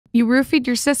You roofied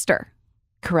your sister.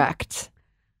 Correct.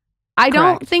 I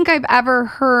don't think I've ever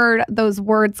heard those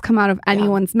words come out of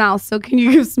anyone's mouth. So can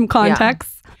you give some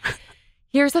context? Yeah.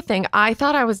 Here's the thing. I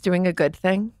thought I was doing a good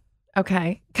thing.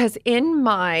 Okay. Because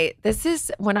this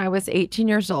is when I was 18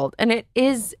 years old. And it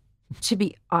is, to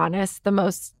be honest, the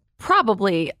most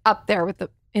probably up there with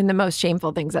in the most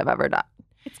shameful things I've ever done.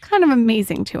 It's kind of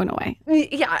amazing too, in a way.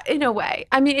 Yeah, in a way.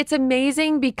 I mean, it's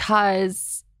amazing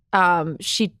because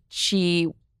she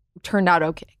turned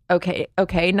out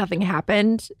okay. Nothing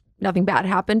happened. Nothing bad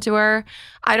happened to her.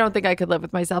 I don't think I could live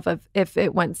with myself if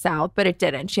it went south, but it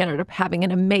didn't. She ended up having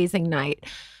an amazing night.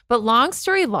 But long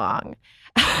story long,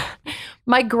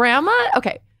 my grandma,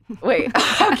 okay,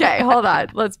 hold on.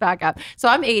 Let's back up. So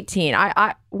I'm 18.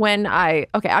 I'm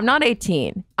not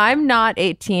 18. I'm not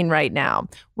 18 right now.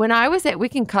 When I was we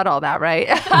can cut all that, right?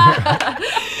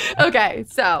 Okay,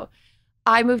 so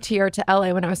I moved here to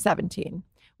LA when I was 17.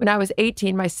 When I was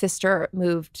 18, my sister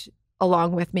moved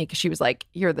along with me because she was like,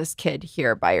 you're this kid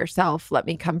here by yourself. Let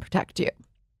me come protect you.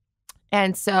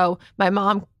 And so my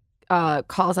mom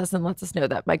calls us and lets us know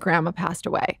that my grandma passed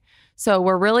away. So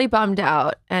we're really bummed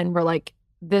out and we're like,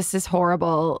 this is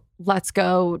horrible. Let's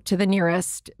go to the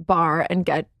nearest bar and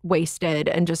get wasted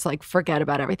and just like forget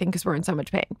about everything because we're in so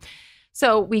much pain.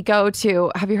 So we go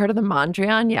to, have you heard of the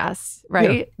Mondrian? Yes,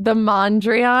 right? Yeah. The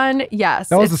Mondrian, yes.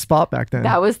 That was the spot back then.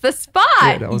 That was the spot,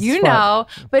 yeah, that was the spot.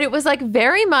 Know. But it was like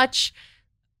very much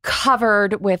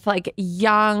covered with like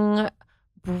young,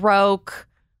 broke,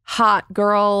 hot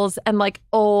girls and like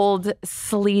old,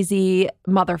 sleazy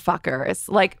motherfuckers.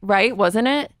 Like, right? Wasn't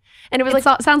it? And it was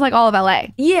sounds like all of LA.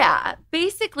 Yeah,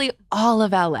 basically all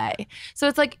of LA. So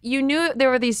it's like you knew there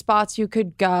were these spots you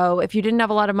could go if you didn't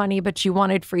have a lot of money, but you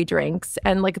wanted free drinks.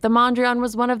 And like the Mondrian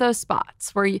was one of those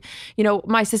spots where,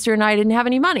 my sister and I didn't have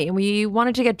any money and we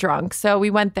wanted to get drunk. So we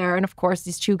went there. And of course,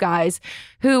 these two guys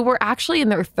who were actually in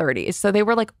their 30s. So they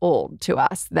were like old to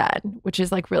us then, which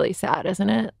is like really sad, isn't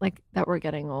it? Like that we're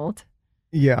getting old.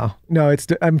 Yeah, no,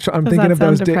 I'm thinking of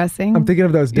those days. I'm thinking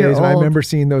of those days when I remember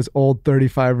seeing those old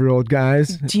 35-year-old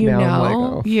guys. Do you know? I'm like,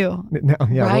 oh. You? Now,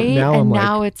 yeah, right? Now and I'm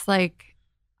now it's like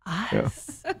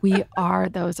us. Yeah. We are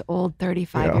those old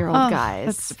 35-year-old guys.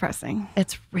 That's depressing.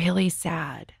 It's really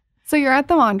sad. So you're at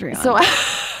the Mondrian. So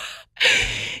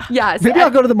yes. Maybe I'll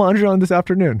go to the Mondrian this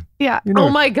afternoon. Yeah. Oh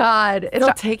my God,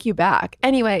 it'll take you back.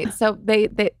 Anyway, so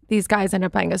these guys end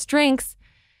up buying us drinks.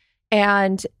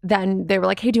 And then they were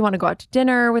like, hey, do you want to go out to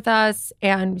dinner with us?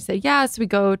 And we said, yes. We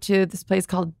go to this place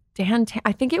called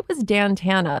I think it was Dan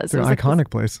Tana's. It's an iconic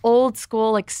place. Old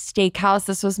school like steakhouse.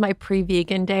 This was my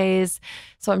pre-vegan days.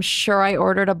 So I'm sure I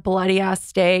ordered a bloody ass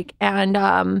steak.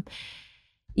 And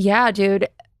yeah, dude,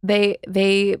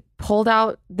 they pulled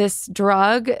out this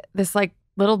drug, this like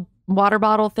little water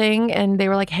bottle thing, and they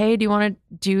were like, hey, do you want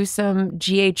to do some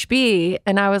GHB?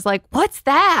 And I was like, what's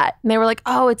that? And they were like,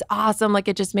 oh, it's awesome, like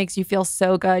it just makes you feel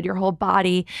so good, your whole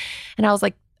body. And I was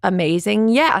like, amazing,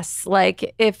 yes.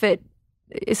 Like if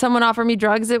someone offered me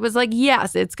drugs, it was like,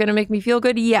 yes, it's gonna make me feel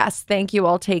good, yes, thank you,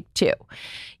 I'll take two,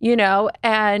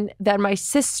 and then my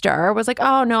sister was like,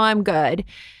 oh no, I'm good.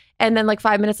 And then like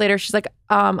 5 minutes later, she's like,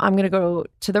 I'm going to go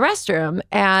to the restroom.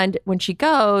 And when she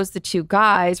goes, the two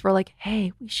guys were like,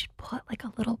 hey, we should put like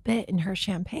a little bit in her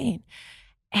champagne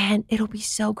and it'll be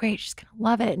so great. She's going to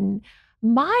love it. And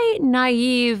my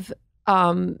naive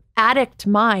addict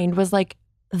mind was like,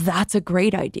 that's a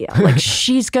great idea. Like,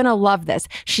 she's going to love this.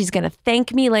 She's going to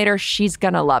thank me later. She's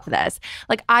going to love this.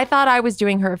 Like, I thought I was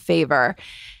doing her a favor.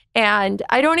 And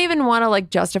I don't even want to like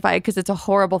justify it because it's a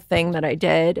horrible thing that I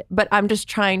did, but I'm just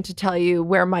trying to tell you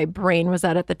where my brain was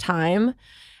at the time.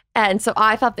 And so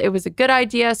I thought that it was a good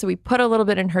idea. So we put a little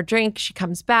bit in her drink. She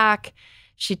comes back,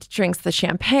 she drinks the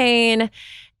champagne.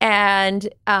 And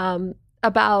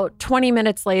about 20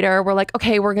 minutes later, we're like,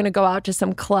 okay, we're going to go out to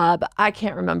some club. I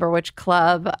can't remember which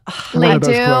club. Les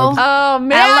Deux. Oh,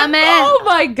 man. Element. Oh,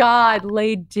 my God.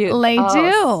 Les Deux. Les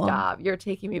Deux. Stop. You're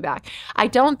taking me back. I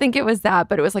don't think it was that,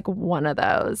 but it was like one of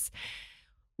those.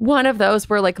 One of those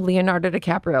where like Leonardo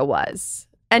DiCaprio was.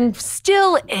 And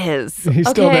still is. He's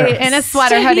still there. In a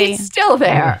sweater hoodie. He's still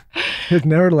there. He's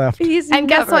never left.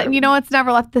 Guess what? You know what's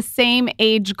never left? The same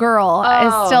age girl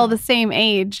is still the same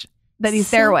age that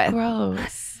he's there with.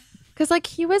 Gross. Because like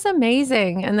he was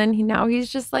amazing. And then now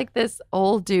he's just like this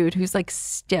old dude who's like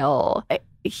still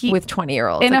with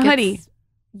 20-year-olds. In like a hoodie.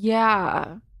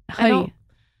 Yeah. Hoodie.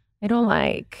 I don't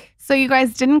like. So you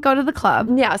guys didn't go to the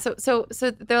club. Yeah. So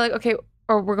they're like, okay,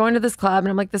 or we're going to this club. And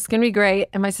I'm like, this is going to be great.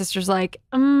 And my sister's like,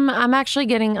 I'm actually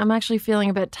feeling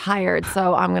a bit tired.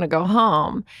 So I'm going to go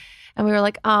home. And we were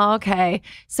like, oh, okay.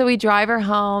 So we drive her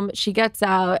home. She gets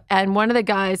out. And one of the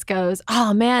guys goes,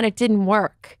 oh, man, it didn't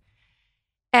work.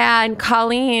 And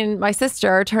Colleen, my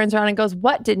sister, turns around and goes,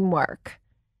 "What didn't work?"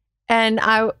 And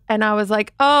I was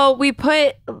like, "Oh, we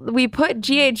put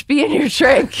GHB in your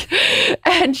drink."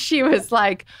 And she was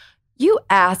like, "You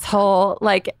asshole,"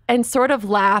 like, and sort of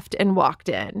laughed and walked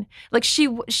in. Like she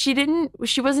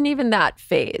wasn't even that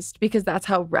fazed, because that's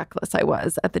how reckless I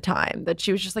was at the time, that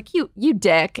she was just like, you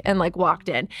dick, and like walked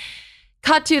in.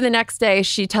 Cut to the next day,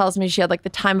 she tells me she had like the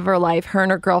time of her life. Her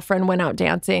and her girlfriend went out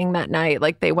dancing that night.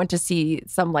 Like they went to see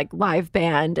some like live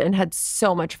band and had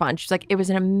so much fun. She's like, it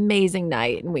was an amazing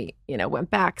night, and we,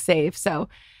 went back safe. So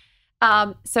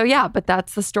yeah, but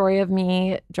that's the story of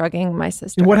me drugging my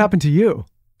sister. And what happened to you?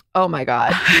 Oh my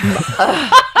God.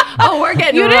 Oh, we're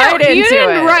getting right into it. You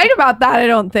didn't write about that, I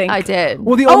don't think. I did.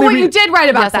 Well, you did write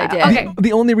about that. I did. Okay.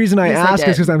 The only reason I ask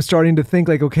is because I'm starting to think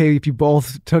like, okay, if you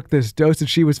both took this dosage,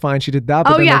 she was fine, she did that,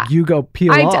 but then like you go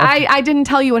peel off. I didn't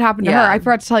tell you what happened to her. I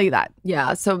forgot to tell you that.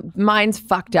 Yeah, so mine's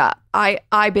fucked up.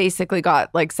 I basically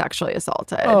got like sexually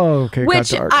assaulted. Oh, okay.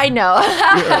 Which I know.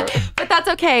 But that's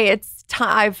okay. It's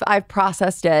I've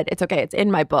processed it. It's okay. It's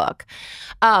in my book.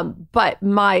 But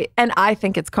I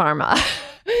think it's karma.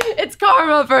 It's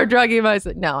karma for drugging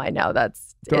myself. No, I know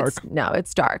that's dark.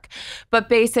 It's dark. But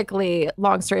basically,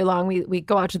 long story long, we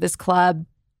go out to this club,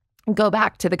 go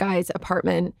back to the guy's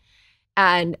apartment,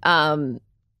 and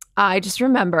I just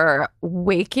remember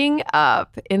waking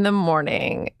up in the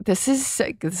morning. This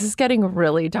is getting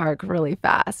really dark really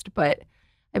fast, but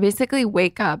I basically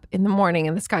wake up in the morning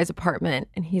in this guy's apartment,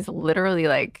 and he's literally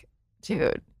like,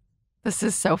 dude, this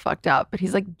is so fucked up, but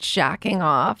he's like jacking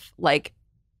off like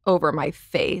over my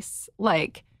face.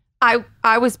 Like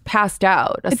I was passed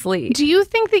out asleep. Do you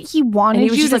think that he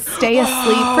wanted you to stay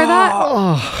asleep for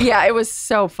that? Yeah, it was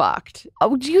so fucked.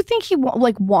 Do you think he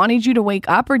wanted you to wake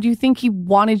up, or do you think he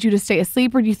wanted you to stay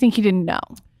asleep, or do you think he didn't know?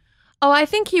 Oh, I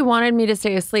think he wanted me to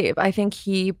stay asleep. I think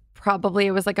it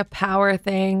was like a power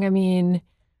thing. I mean,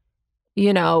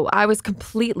 I was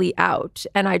completely out,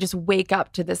 and I just wake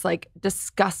up to this like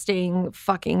disgusting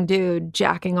fucking dude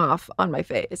jacking off on my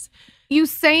face. You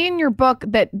say in your book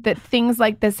that things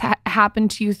like this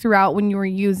happened to you throughout when you were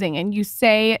using, and you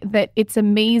say that it's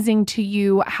amazing to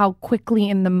you how quickly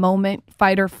in the moment,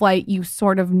 fight or flight, you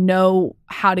sort of know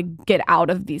how to get out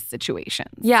of these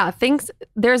situations. Yeah,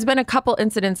 there's been a couple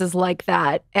incidences like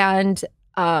that, and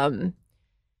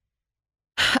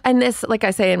this, like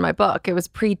I say in my book, it was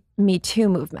pre-Me Too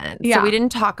movement. Yeah. So we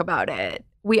didn't talk about it.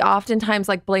 We oftentimes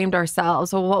like blamed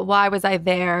ourselves. Well, why was I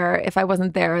there? If I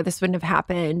wasn't there, this wouldn't have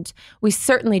happened. We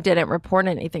certainly didn't report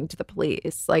anything to the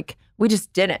police. Like we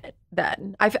just didn't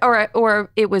then. Or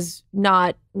it was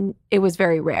not, it was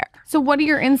very rare. So what do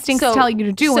your instincts tell you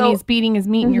to do when he's beating his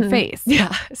meat in your face?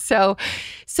 Yeah. So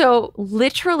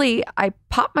literally I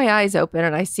pop my eyes open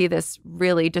and I see this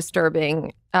really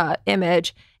disturbing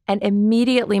image. And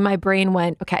immediately my brain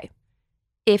went, okay,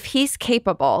 if he's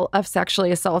capable of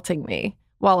sexually assaulting me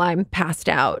while I'm passed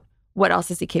out, what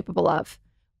else is he capable of?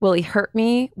 Will he hurt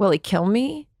me? Will he kill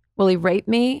me? Will he rape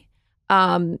me?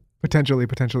 Potentially.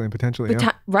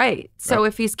 Yeah. Right. So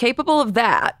if he's capable of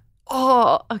that,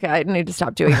 okay, I need to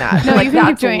stop doing that. No, you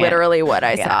that's literally what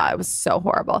I saw. It was so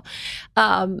horrible.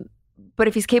 But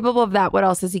if he's capable of that, what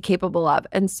else is he capable of?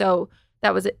 And so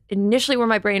that was initially where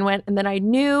my brain went. And then I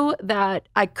knew that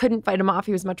I couldn't fight him off.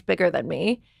 He was much bigger than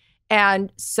me.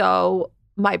 And so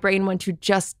my brain went to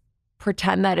just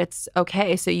pretend that it's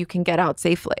okay so you can get out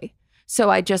safely. So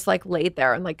I just like laid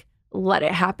there and like let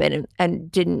it happen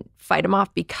and didn't fight him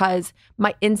off, because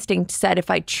my instinct said if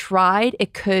I tried,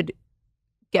 it could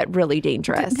get really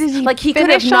dangerous. Like he could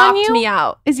have knocked me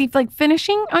out. Is he like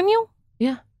finishing on you?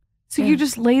 Yeah. So you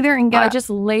just lay there and I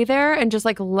just lay there and just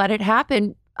like let it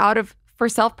happen for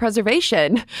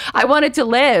self-preservation. I wanted to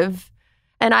live.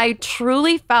 And I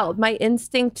truly felt, my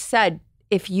instinct said,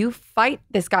 if you fight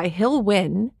this guy, he'll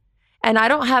win. And I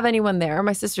don't have anyone there.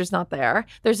 My sister's not there.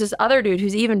 There's this other dude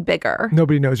who's even bigger.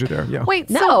 Nobody knows you're there. Yeah. Wait,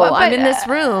 I'm in this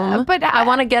room, but I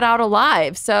want to get out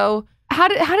alive. So how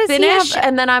does finish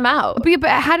and then I'm out.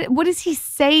 But what does he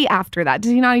say after that?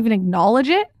 Does he not even acknowledge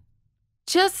it?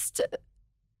 Just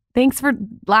thanks for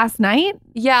last night?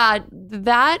 Yeah,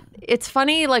 it's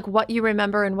funny, like what you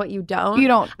remember and what you don't. You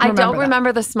don't I don't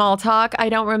remember the small talk. I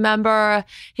don't remember.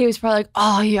 He was probably like,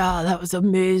 oh yeah, that was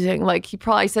amazing. Like he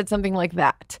probably said something like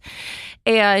that.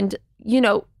 And,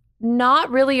 not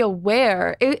really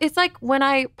aware. It's like when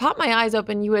I pop my eyes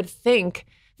open, you would think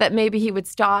that maybe he would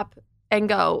stop and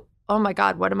go, oh my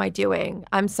God, what am I doing?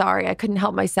 I'm sorry, I couldn't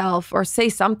help myself, or say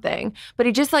something. But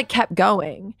he just like kept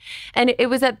going. And it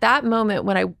was at that moment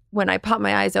when I popped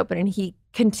my eyes open and he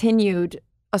continued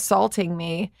assaulting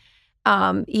me,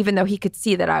 even though he could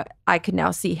see that I could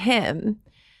now see him.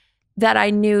 that I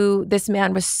knew this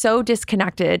man was so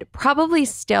disconnected, probably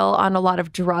still on a lot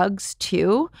of drugs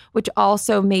too, which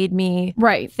also made me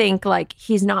think like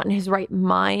he's not in his right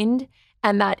mind,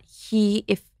 and that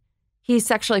if he's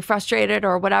sexually frustrated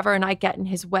or whatever and I get in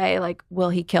his way, like, will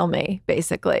he kill me,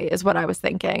 basically, is what I was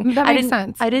thinking. That makes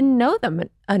sense. I didn't know them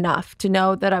enough to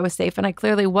know that I was safe, and I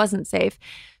clearly wasn't safe.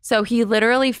 So he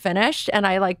literally finished, and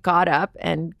I like got up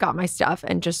and got my stuff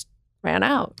and just ran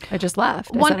out. I just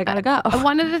left. I said, I gotta go.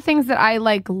 One of the things that I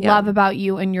love about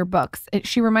you in your books,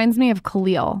 she reminds me of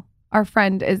Khalil. Our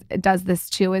friend does this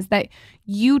too, is that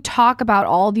you talk about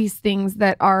all these things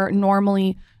that are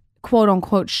normally quote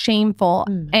unquote shameful,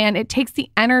 and it takes the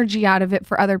energy out of it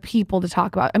for other people to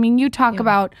talk about. I mean, you talk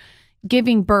about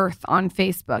giving birth on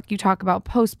Facebook. You talk about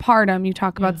postpartum. You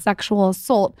talk about sexual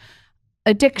assault,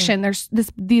 addiction. There's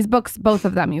these books, both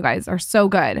of them, you guys, are so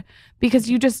good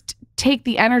because you just take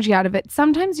the energy out of it.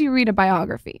 Sometimes you read a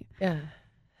biography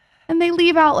and they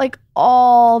leave out like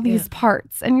all these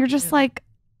parts, and you're just like,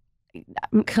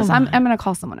 I'm going to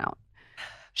call someone out.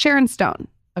 Sharon Stone.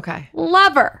 Okay.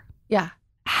 Love her. Yeah.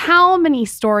 How many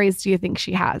stories do you think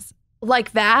she has?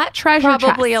 Like that? Treasure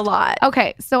Probably chest. A lot.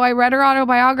 Okay. So I read her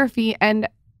autobiography, and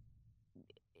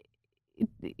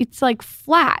it's like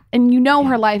flat, and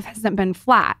her life hasn't been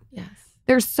flat. Yes.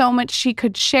 There's so much she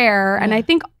could share, and I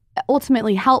think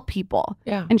ultimately help people.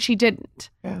 Yeah. And she didn't.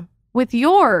 Yeah. With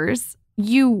yours,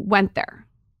 you went there.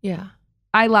 Yeah.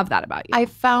 I love that about you. I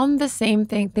found the same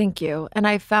thing. Thank you. And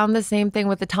I found the same thing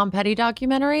with the Tom Petty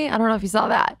documentary. I don't know if you saw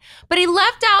that, but he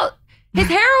left out his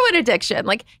heroin addiction.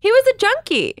 Like, he was a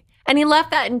junkie, and he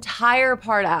left that entire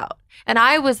part out. And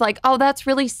I was like, oh, that's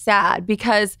really sad,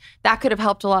 because that could have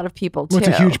helped a lot of people too. Well,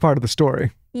 it's a huge part of the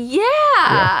story.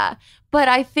 Yeah. But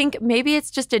I think maybe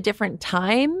it's just a different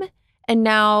time. And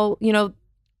now,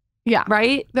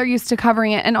 right? They're used to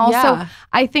covering it. And also,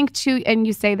 I think too, and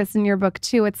you say this in your book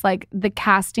too, it's like the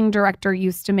casting director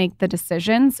used to make the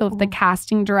decision. So if the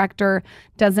casting director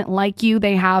doesn't like you,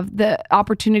 they have the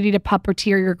opportunity to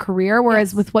puppeteer your career.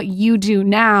 Whereas with what you do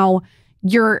now,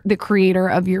 you're the creator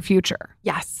of your future.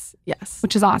 Yes.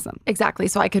 Which is awesome. Exactly.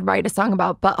 So I could write a song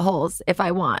about buttholes if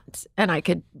I want. And I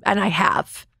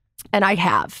have, and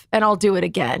I'll do it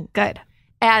again. Good.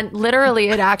 And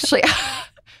literally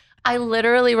I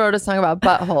literally wrote a song about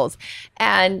buttholes.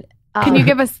 And can you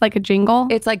give us like a jingle?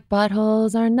 It's like,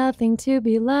 buttholes are nothing to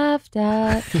be laughed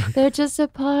at. They're just a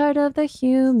part of the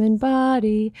human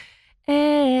body.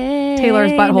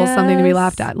 Taylor's butthole is something to be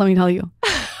laughed at, let me tell you.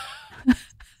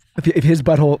 If his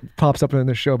butthole pops up in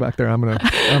the show back there, I'm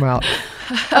out.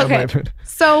 Okay.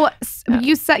 So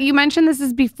you mentioned this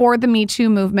is before the Me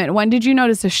Too movement. When did you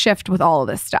notice a shift with all of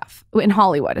this stuff in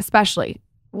Hollywood, especially?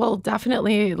 Well,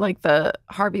 definitely like the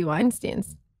Harvey Weinstein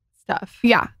stuff.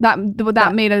 Yeah,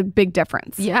 that made a big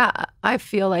difference. Yeah, I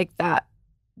feel like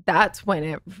that's when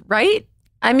it, right?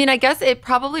 I mean, I guess it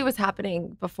probably was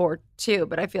happening before too,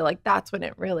 but I feel like that's when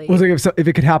it really... Well, it's like if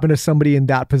it could happen to somebody in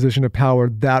that position of power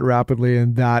that rapidly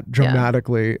and that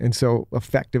dramatically and so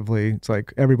effectively, it's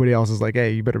like everybody else is like,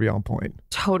 hey, you better be on point.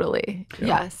 Totally.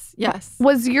 Yeah. Yes.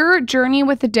 Was your journey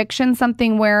with addiction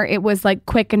something where it was like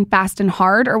quick and fast and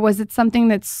hard, or was it something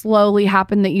that slowly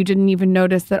happened that you didn't even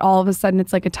notice, that all of a sudden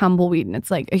it's like a tumbleweed and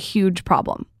it's like a huge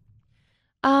problem?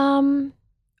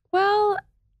 Well,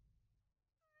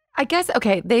 I guess,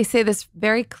 okay, they say this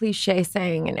very cliche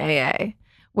saying in AA,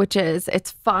 which is it's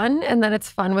fun, and then it's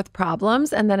fun with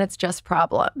problems, and then it's just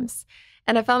problems.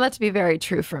 And I found that to be very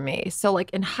true for me. So like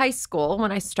in high school,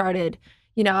 when I started,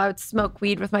 I would smoke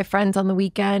weed with my friends on the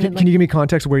weekend. Can you give me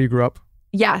context of where you grew up?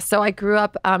 Yeah, so I grew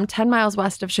up 10 miles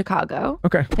west of Chicago.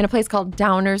 Okay. In a place called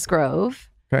Downers Grove,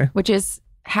 which is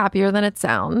happier than it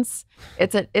sounds.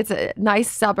 It's a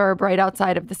nice suburb right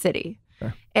outside of the city.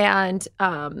 Okay. And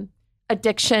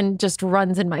addiction just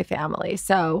runs in my family.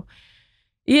 So,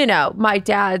 my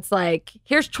dad's like,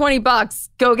 here's $20,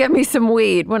 go get me some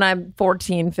weed when I'm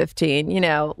 14,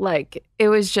 15, like it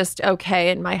was just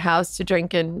okay in my house to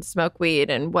drink and smoke weed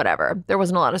and whatever. There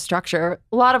wasn't a lot of structure,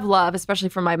 a lot of love, especially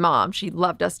from my mom. She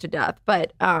loved us to death,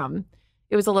 but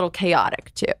it was a little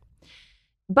chaotic too.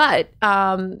 But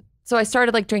so I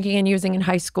started like drinking and using in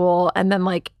high school, and then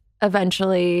like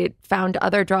eventually found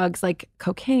other drugs like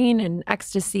cocaine and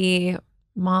ecstasy,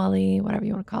 Molly, whatever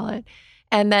you want to call it.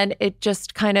 And then it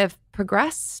just kind of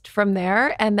progressed from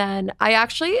there. And then I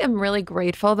actually am really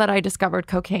grateful that I discovered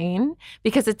cocaine,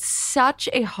 because it's such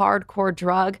a hardcore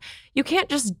drug. You can't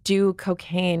just do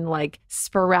cocaine like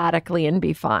sporadically and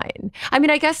be fine. I mean,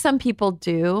 I guess some people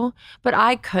do, but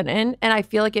I couldn't. And I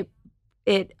feel like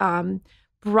it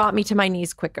brought me to my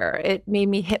knees quicker. It made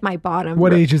me hit my bottom.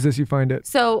 What age is this you find it?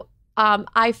 So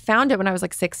I found it when I was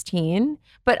like 16,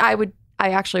 but I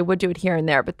actually would do it here and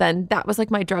there. But then that was like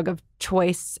my drug of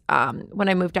choice. When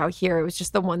I moved out here, it was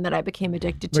just the one that I became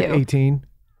addicted to. Like 18?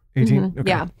 18? Mm-hmm. Okay.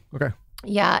 Yeah. Okay.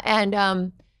 Yeah.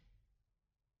 And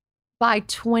by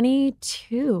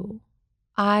 22,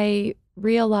 I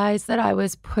realized that I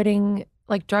was putting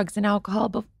like drugs and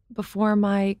alcohol before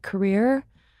my career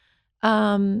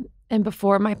and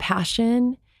before my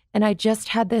passion. And I just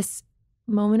had this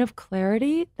moment of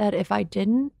clarity that if I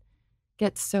didn't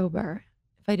get sober,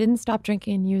 if I didn't stop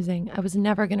drinking and using, I was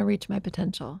never going to reach my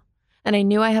potential. And I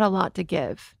knew I had a lot to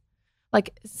give.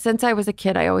 Like since I was a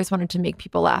kid, I always wanted to make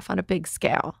people laugh on a big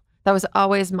scale. That was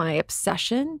always my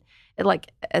obsession.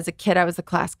 Like as a kid, I was the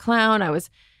class clown. I was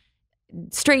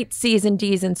straight C's and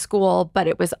D's in school, but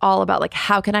it was all about like,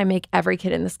 how can I make every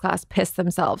kid in this class piss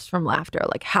themselves from laughter?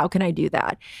 Like, how can I do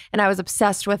that? And I was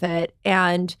obsessed with it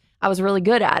and I was really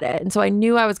good at it. And so I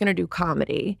knew I was going to do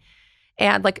comedy.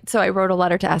 And like, so I wrote a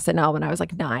letter to SNL when I was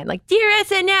like 9, like, "Dear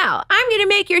SNL, I'm going to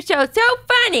make your show so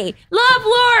funny. Love,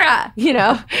 Laura." You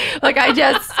know, like I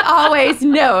just always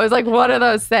knew. It was like one of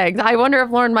those things. I wonder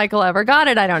if Lauren Michael ever got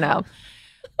it. I don't know.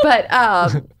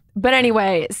 But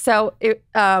anyway, so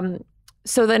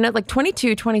so then at like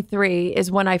 22, 23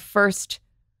 is when I first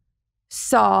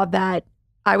saw that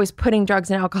I was putting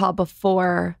drugs and alcohol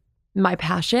before my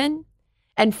passion.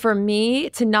 And for me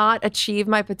to not achieve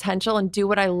my potential and do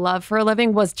what I love for a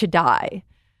living was to die.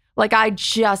 Like I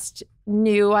just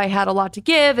knew I had a lot to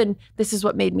give and this is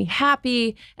what made me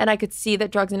happy. And I could see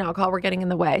that drugs and alcohol were getting in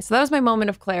the way. So that was my moment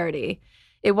of clarity.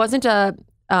 It wasn't a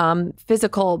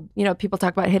physical, you know, people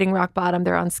talk about hitting rock bottom.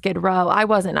 They're on Skid Row. I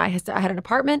wasn't. I had an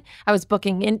apartment. I was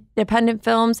booking independent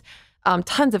films,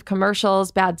 tons of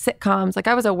commercials, bad sitcoms. Like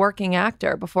I was a working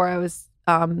actor before I was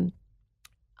on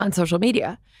social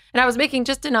media. And I was making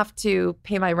just enough to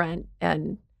pay my rent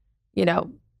and, you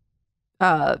know,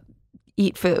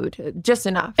 eat food, just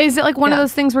enough. Is it like one of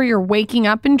those things where you're waking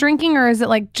up and drinking, or is it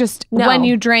like just when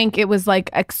you drank, it was like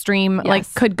extreme,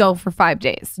 like could go for 5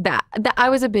 days? That I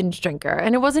was a binge drinker,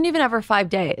 and it wasn't even ever 5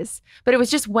 days, but it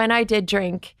was just when I did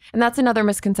drink. And that's another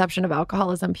misconception of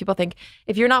alcoholism. People think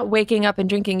if you're not waking up and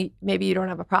drinking, maybe you don't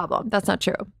have a problem. That's not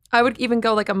true. I would even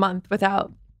go like a month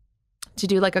without to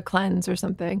do like a cleanse or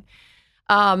something.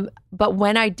 But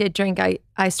when I did drink,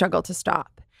 I struggled to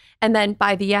stop. And then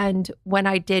by the end, when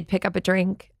I did pick up a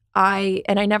drink, I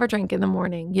never drank in the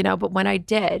morning, you know, but when I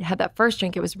did have that first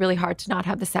drink, it was really hard to not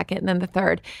have the second and then the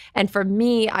third. And for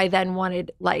me, I then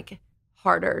wanted like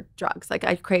harder drugs. Like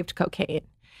I craved cocaine,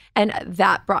 and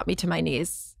that brought me to my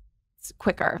knees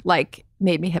quicker, like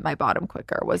made me hit my bottom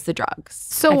quicker, was the drugs.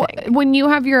 So when you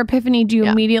have your epiphany, do you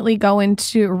immediately go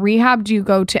into rehab? Do you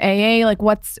go to AA? Like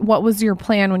what was your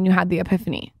plan when you had the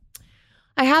epiphany?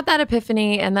 I had that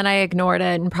epiphany and then I ignored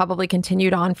it and probably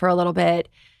continued on for a little bit.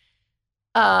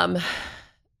 But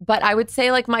I would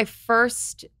say like my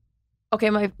first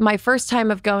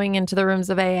time of going into the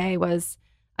rooms of AA was,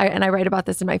 and I write about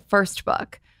this in my first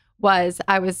book, was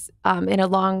I was in a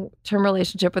long-term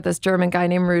relationship with this German guy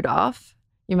named Rudolph.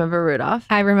 You remember Rudolph?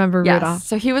 I remember Rudolph.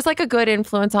 So he was like a good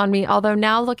influence on me, although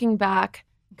now looking back,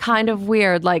 kind of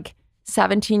weird, like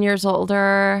 17 years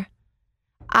older.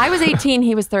 I was 18,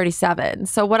 he was 37.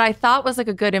 So what I thought was like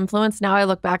a good influence, now I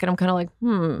look back and I'm kind of like,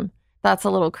 that's a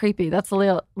little creepy. That's a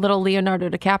little Leonardo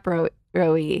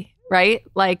DiCaprio-y, right?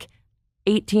 Like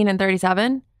 18 and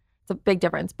 37, it's a big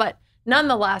difference. But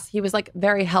nonetheless, he was like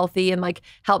very healthy and like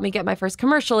helped me get my first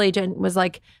commercial agent, was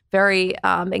like very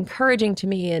encouraging to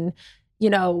me, and, you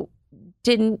know,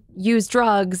 didn't use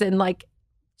drugs, and like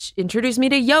introduced me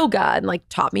to yoga and like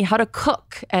taught me how to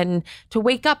cook and to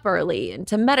wake up early and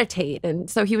to meditate. And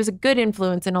so he was a good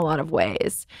influence in a lot of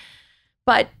ways.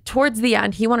 But towards the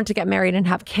end, he wanted to get married and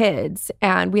have kids.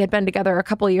 And we had been together a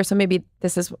couple of years. So maybe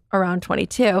this is around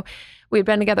 22. We had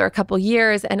been together a couple of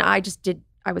years, and I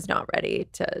was not ready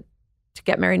to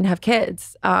get married and have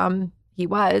kids. He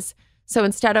was. So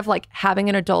instead of like having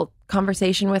an adult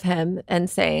conversation with him and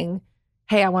saying,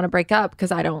 "Hey, I want to break up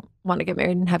because I don't want to get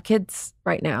married and have kids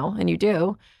right now," and you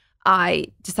do, I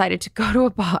decided to go to a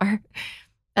bar,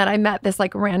 and I met this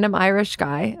like random Irish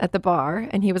guy at the bar,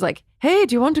 and he was like, "Hey,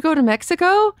 do you want to go to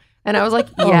Mexico?" And I was like,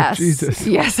 "Yes,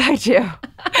 yes, I do."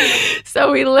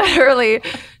 So we literally,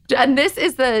 and this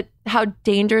is how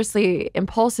dangerously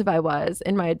impulsive I was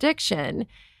in my addiction.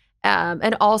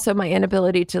 And also my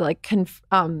inability to like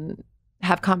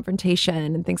have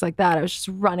confrontation and things like that. I was just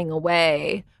running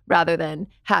away rather than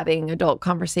having adult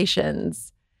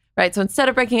conversations, right? So instead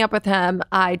of breaking up with him,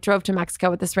 I drove to Mexico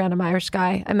with this random Irish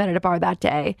guy I met at a bar that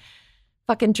day.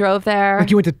 fucking drove there. Like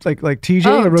you went to like TJ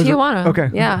Oh, or Tijuana. Okay.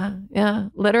 Yeah.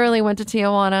 Literally went to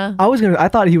Tijuana. I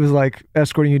thought he was like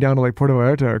escorting you down to like Puerto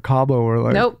Vallarta or Cabo or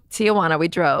like. Nope, Tijuana. We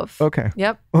drove. Okay.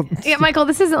 Yep. Yeah, Michael,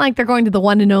 this isn't like they're going to the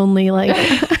one and only like.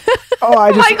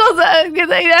 Michael's.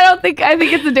 I think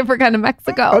it's a different kind of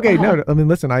Mexico. Okay, no. I mean,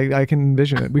 listen, I can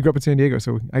envision it. We grew up in San Diego,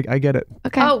 so I get it.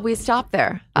 Okay. Oh, we stopped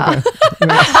there. Okay.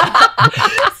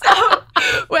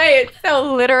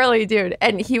 So literally, dude,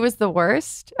 and he was the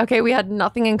worst. Okay, we had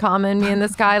nothing in common, me and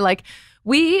this guy. Like,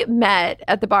 we met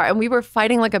at the bar and we were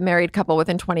fighting like a married couple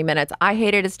within 20 minutes. I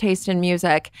hated his taste in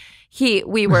music.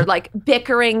 We were like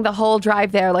bickering the whole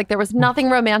drive there. Like, there was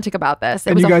nothing romantic about this.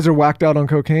 And you guys are whacked out on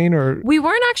cocaine, or? We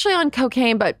weren't actually on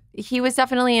cocaine, but he was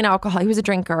definitely an alcohol. He was a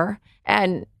drinker,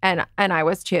 and I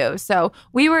was too. So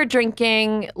we were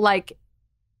drinking like.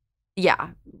 Yeah,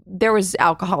 there was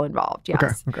alcohol involved.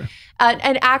 Yes. Okay.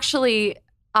 And actually,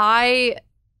 I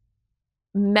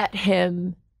met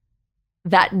him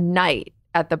that night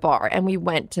at the bar, and we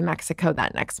went to Mexico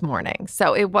that next morning.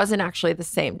 So it wasn't actually the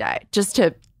same day. Just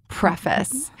to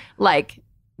preface, like,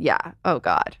 yeah, oh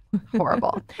God,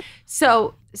 horrible.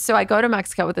 So I go to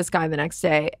Mexico with this guy the next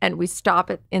day, and we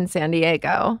stop in San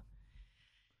Diego,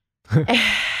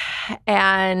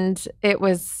 and it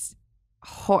was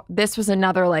this was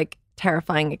another like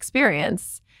terrifying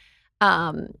experience.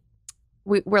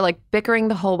 We're like bickering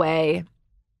the whole way,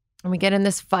 and we get in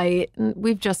this fight, and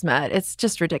we've just met. It's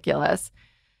just ridiculous.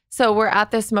 So we're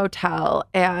at this motel,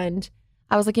 and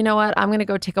I was like, you know what? I'm gonna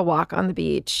go take a walk on the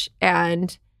beach,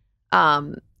 and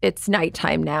it's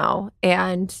nighttime now,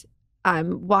 and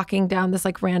I'm walking down this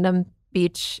like random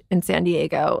beach in San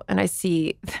Diego, and I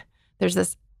see there's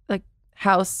this like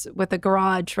house with a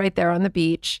garage right there on the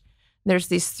beach. There's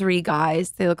these 3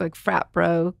 guys. They look like frat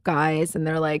bro guys. And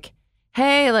they're like,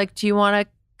 hey, like, do you want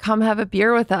to come have a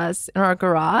beer with us in our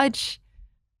garage?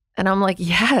 And I'm like,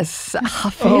 yes,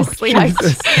 obviously I do.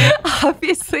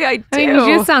 Obviously I do. I mean,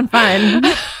 you do sound fun.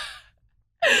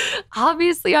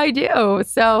 Obviously I do.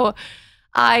 So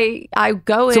I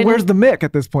go in. So where's the Mick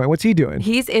at this point? What's he doing?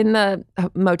 He's in the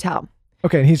motel.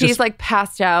 Okay. And he's like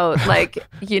passed out, like,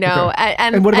 you know. Okay.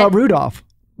 And what about Rudolph?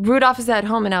 Rudolph is at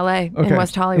home in LA, in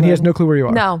West Hollywood. And he has no clue where you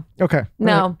are? No. Okay.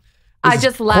 No. Right. I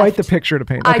just left. Quite the picture to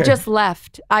paint. Okay. I just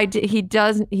left. He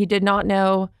did not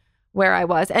know where I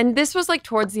was. And this was like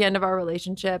towards the end of our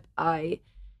relationship. I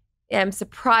am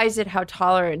surprised at how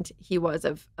tolerant he was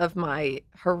of my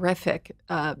horrific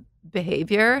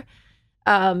behavior.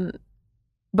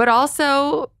 But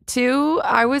also, too,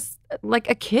 I was like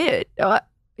a kid.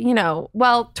 You know,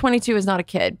 well, 22 is not a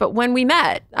kid, but when we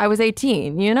met, I was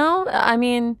 18, you know? I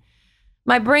mean,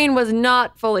 my brain was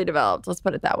not fully developed, let's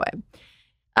put it that way.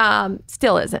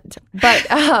 Still isn't. But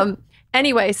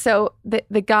anyway, so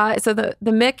the guy, so the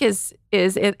Mick is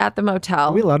at the motel.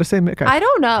 Are we allowed to say Mick? I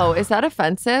don't know. Is that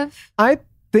offensive? I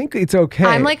think it's okay.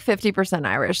 I'm like 50%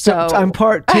 Irish, so I'm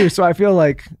part too, so I feel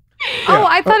like Oh,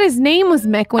 I thought his name was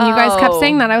Mick when you guys kept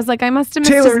saying that. I was like, I must have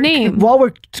missed Taylor, his name. While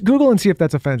we're Google and see if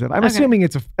that's offensive. I'm assuming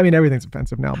I mean, everything's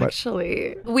offensive now, but.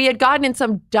 Actually, we had gotten in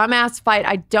some dumbass fight.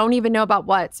 I don't even know about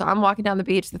what. So I'm walking down the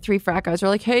beach. The 3 frat guys were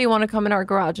like, hey, you want to come in our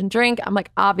garage and drink? I'm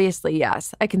like, obviously,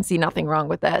 yes. I can see nothing wrong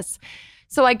with this.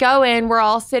 So I go in, we're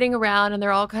all sitting around and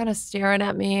they're all kind of staring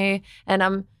at me and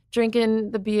I'm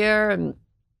drinking the beer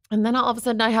and then all of a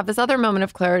sudden I have this other moment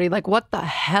of clarity, like, what the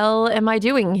hell am I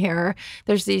doing here?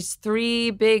 There's these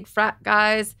 3 big frat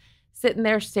guys sitting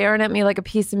there staring at me like a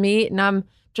piece of meat, and I'm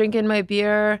drinking my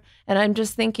beer, and I'm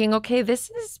just thinking, okay, this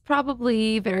is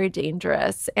probably very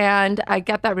dangerous. And I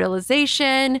get that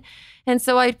realization. And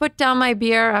so I put down my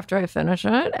beer after I finish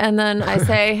it, and then I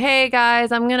say, hey,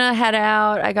 guys, I'm going to head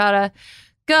out. I got to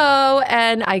go.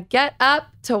 And I get up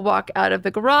to walk out of the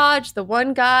garage. The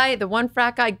one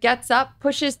frat guy gets up,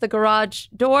 pushes the garage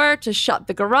door to shut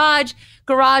the garage.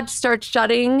 Garage starts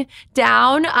shutting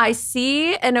down. I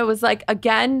see, and it was like,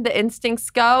 again, the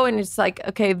instincts go, and it's like,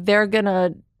 okay, they're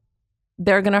gonna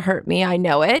hurt me. I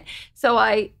know it. So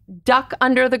I duck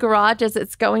under the garage as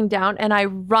it's going down, and I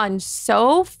run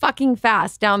so fucking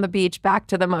fast down the beach back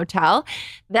to the motel.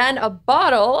 Then a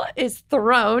bottle is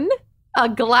thrown. A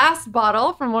glass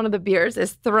bottle from one of the beers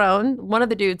is thrown. One of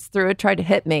the dudes threw it, tried to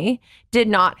hit me, did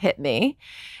not hit me.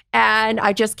 And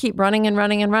I just keep running and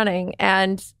running and running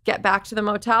and get back to the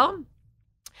motel.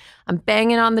 I'm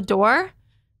banging on the door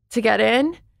to get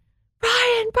in.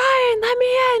 Brian, let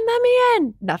me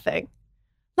in. Nothing.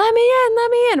 Let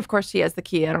me in. Of course, she has the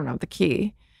key. I don't have the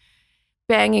key.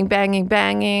 Banging.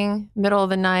 Middle of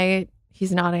the night.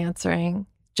 He's not answering.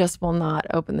 Just will not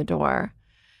open the door.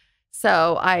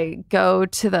 So I go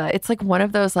to it's like one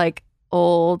of those like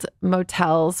old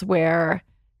motels where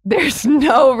there's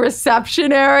no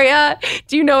reception area.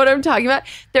 Do you know what I'm talking about?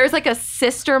 There's like a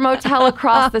sister motel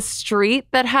across the street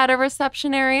that had a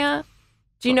reception area.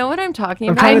 Do you know what I'm talking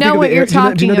about? I know what you're talking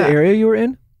about. Do you know the area you were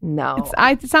in? No.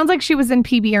 It sounds like she was in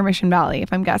PB or Mission Valley,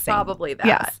 if I'm guessing. Probably that.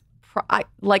 Yes.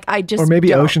 I just or maybe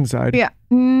don't. Oceanside. Yeah.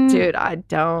 Dude, I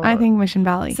don't. I think Mission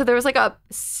Valley. So there was like a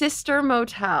sister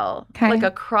motel, like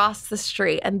across the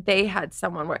street, and they had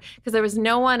someone because there was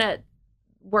no one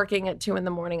working at 2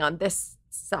 a.m. on this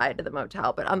side of the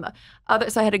motel, but on the other.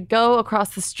 So I had to go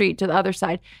across the street to the other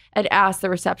side and ask the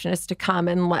receptionist to come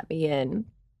and let me in,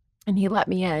 and he let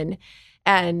me in,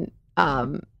 and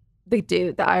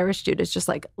the Irish dude is just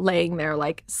like laying there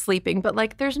like sleeping, but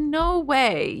like there's no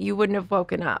way you wouldn't have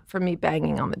woken up from me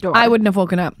banging on the door. I wouldn't have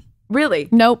woken up. Really?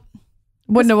 Nope.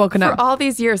 Wouldn't have woken up. For all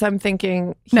these years, I'm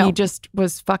thinking he just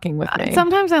was fucking with me.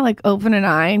 Sometimes I like open an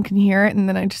eye and can hear it, and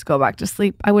then I just go back to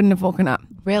sleep. I wouldn't have woken up.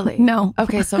 Really? No.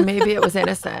 Okay, so maybe it was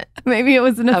innocent. Maybe it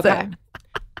was innocent. Okay.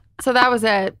 So that was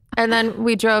it. And then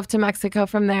we drove to Mexico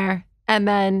from there. And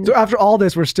then... So after all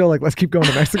this, we're still like, let's keep going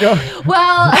to Mexico.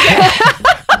 Well...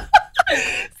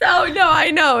 So, no,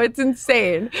 I know. It's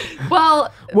insane.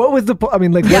 Well... What was what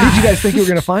did you guys think you were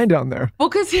going to find down there? Well,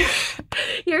 because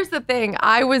here's the thing.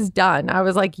 I was done. I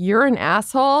was like, you're an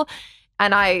asshole.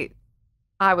 And I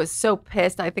was so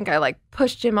pissed. I think I like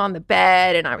pushed him on the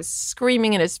bed and I was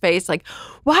screaming in his face like,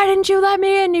 why didn't you let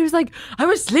me in? And he was like, I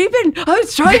was sleeping. I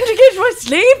was trying to get my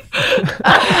sleep.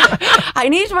 I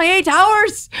need my 8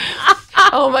 hours.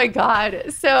 Oh my God.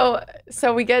 So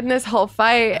we get in this whole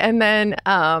fight and then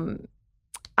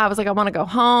I was like, I want to go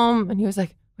home. And he was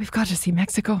like, we've got to see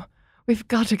Mexico. We've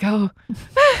got to go.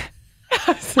 I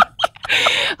was like,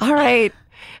 all right.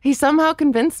 He somehow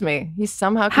convinced me.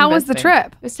 How was the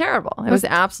trip? It was terrible. It was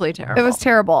absolutely terrible. It was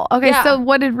terrible. Okay, Yeah. So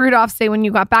what did Rudolph say when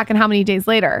you got back and how many days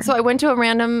later? So I went to a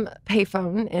random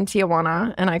payphone in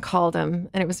Tijuana and I called him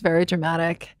and it was very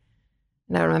dramatic.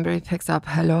 And I remember he picks up,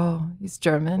 hello, he's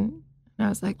German. And I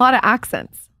was like, a lot of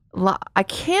accents. I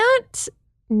can't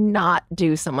not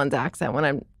do someone's accent when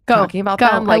I'm talking about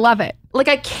them. I love it. Like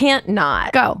I can't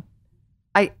not. Go.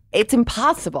 It's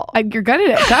impossible. You're good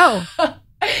at it. Go.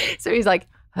 So he's like,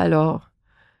 hello.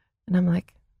 And I'm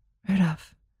like,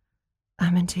 Rudolph,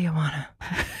 I'm in Tijuana.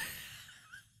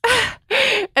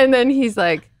 And then he's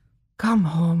like, come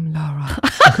home, Laura.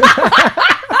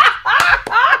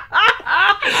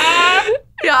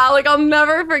 Yeah, like I'll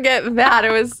never forget that.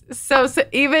 It was so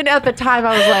even at the time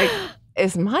I was like,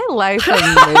 is my life a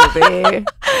movie?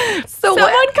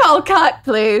 Someone call cut,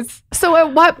 please. So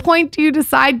at what point do you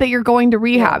decide that you're going to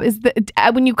rehab? Is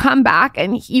when you come back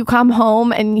and you come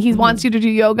home and he wants you to do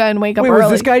yoga and wake up early? Was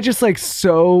this guy just like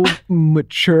so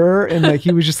mature and like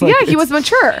he was just like... Yeah, he was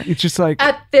mature. It's just like...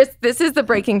 At this is the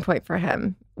breaking point for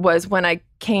him was when I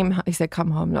came, he said,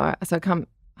 come home, Laura. So I come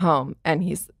home and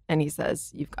he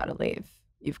says, you've got to leave.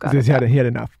 You've got to he had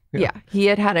enough. Yeah, he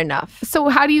had enough. So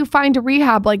how do you find a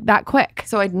rehab like that quick?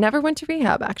 So I never went to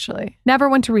rehab, actually. Never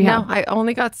went to rehab? No, I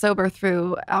only got sober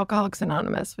through Alcoholics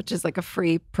Anonymous, which is like a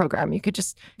free program. You could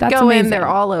just That's go amazing. in, they're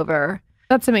all over.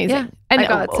 That's amazing. Yeah, and I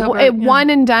got sober,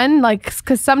 one and done, like,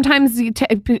 because sometimes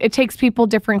it takes people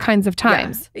different kinds of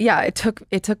times. Yeah, it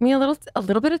took me a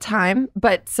little bit of time,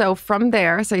 but so from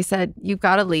there, so he said, you've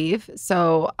got to leave.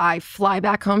 So I fly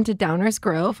back home to Downers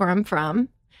Grove, where I'm from.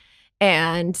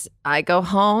 And I go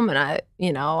home and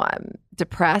I'm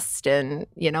depressed and,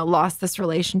 lost this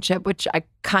relationship, which I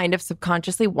kind of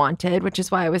subconsciously wanted, which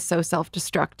is why I was so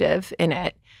self-destructive in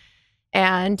it.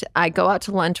 And I go out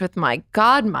to lunch with my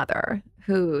godmother,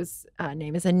 whose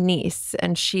name is Anise.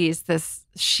 And she's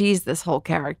this whole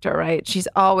character, right? She's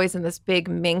always in this big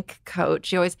mink coat.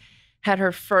 She always had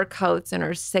her fur coats and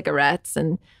her cigarettes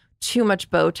and too much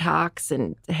Botox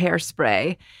and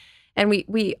hairspray. And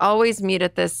we always meet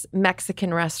at this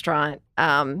Mexican restaurant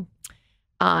on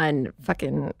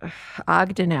fucking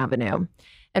Ogden Avenue.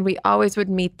 And we always would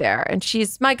meet there. And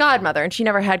she's my godmother and she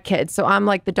never had kids. So I'm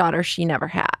like the daughter she never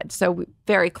had. So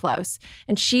very close.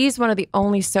 And she's one of the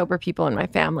only sober people in my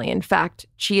family. In fact,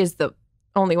 she is the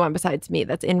only one besides me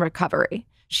that's in recovery.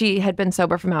 She had been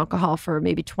sober from alcohol for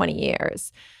maybe 20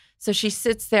 years. So she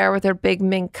sits there with her big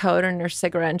mink coat and her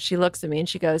cigarette and she looks at me and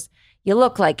she goes, you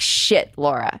look like shit,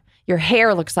 Laura. Your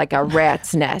hair looks like a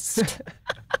rat's nest.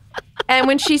 And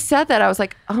when she said that, I was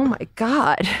like, oh my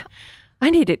God, I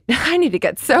need to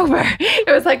get sober.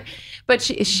 It was like, but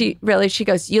she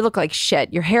goes, you look like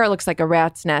shit. Your hair looks like a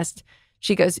rat's nest.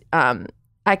 She goes,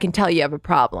 I can tell you have a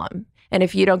problem. And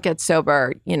if you don't get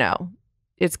sober,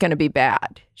 it's going to be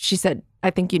bad. She said, I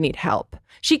think you need help.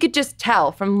 She could just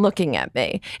tell from looking at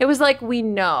me. It was like, we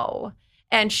know.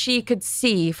 And she could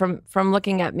see from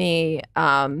looking at me,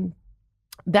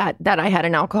 that I had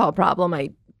an alcohol problem.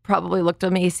 I probably looked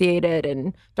emaciated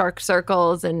and dark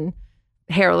circles and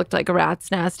hair looked like a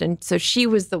rat's nest. And so she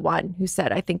was the one who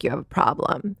said, I think you have a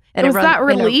problem. And was that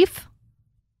relief?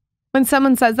 When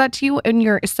someone says that to you and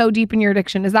you're so deep in your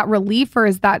addiction, is that relief or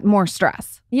is that more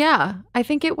stress? Yeah, I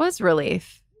think it was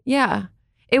relief. Yeah.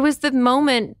 It was the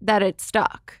moment that it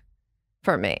stuck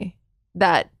for me,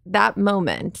 that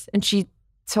moment. And she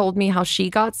told me how she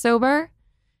got sober.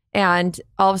 And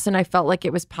all of a sudden I felt like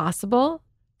it was possible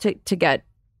to get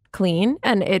clean.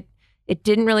 And it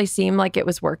didn't really seem like it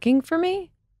was working for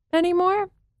me anymore.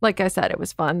 Like I said, it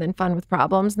was fun, then fun with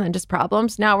problems, and then just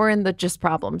problems. Now we're in the just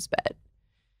problems bit,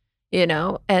 you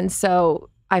know? And so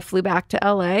I flew back to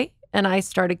LA and I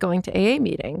started going to AA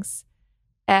meetings.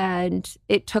 And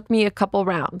it took me a couple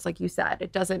rounds, like you said.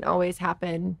 It doesn't always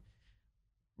happen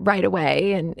right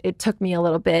away. And it took me a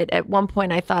little bit. At one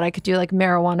point, I thought I could do like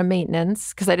marijuana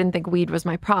maintenance because I didn't think weed was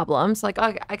my problem. So like,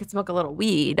 oh, I could smoke a little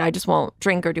weed. I just won't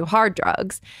drink or do hard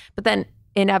drugs. But then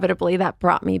inevitably that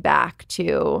brought me back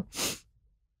to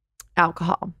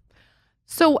alcohol.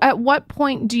 So at what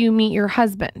point do you meet your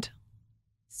husband?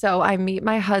 So I meet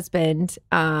my husband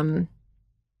when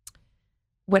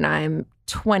I'm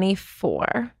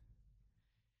 24.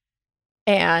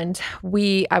 And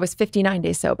I was 59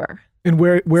 days sober. And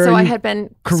where so are I you had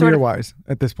been career-wise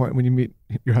at this point when you meet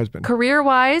your husband?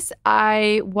 Career-wise,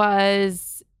 I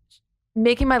was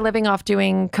making my living off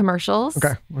doing commercials.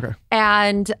 Okay.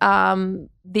 And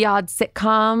the odd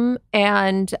sitcom.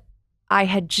 And I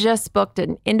had just booked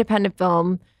an independent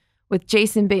film with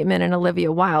Jason Bateman and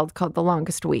Olivia Wilde called The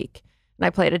Longest Week. And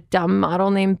I played a dumb model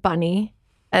named Bunny.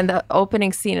 And the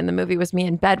opening scene in the movie was me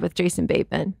in bed with Jason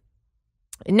Bateman.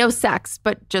 No sex,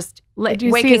 but just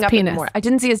waking up in the morning. I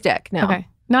didn't see his dick, no. Okay.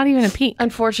 Not even a peek?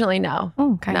 Unfortunately, no.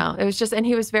 Oh, okay. No, it was just, and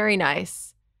he was very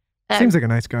nice. Seems like a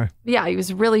nice guy. Yeah, he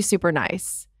was really super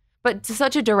nice. But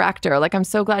such a director. Like, I'm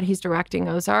so glad he's directing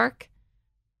Ozark.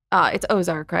 It's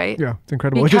Ozark, right? Yeah, it's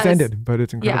incredible. It just ended, but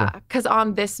it's incredible. Yeah, because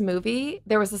on this movie,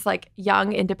 there was this like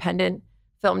young independent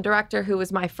film director who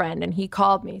was my friend, and he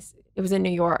called me. It was in New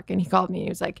York, and he called me. He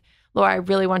was like, Laura, I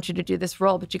really want you to do this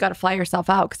role, but you got to fly yourself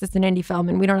out because it's an indie film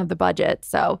and we don't have the budget.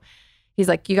 So he's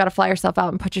like, you got to fly yourself out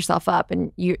and put yourself up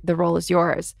and the role is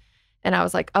yours. And I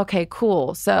was like, okay,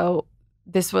 cool. So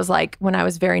this was like when I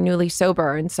was very newly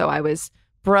sober. And so I was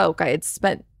broke. I had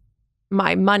spent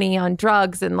my money on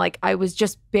drugs and like I was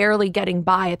just barely getting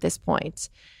by at this point.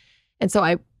 And so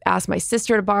I asked my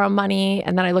sister to borrow money.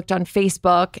 And then I looked on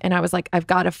Facebook and I was like, I've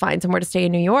got to find somewhere to stay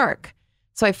in New York.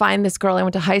 So I find this girl I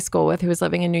went to high school with who was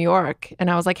living in New York. And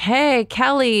I was like, hey,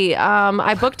 Kelly,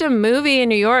 I booked a movie in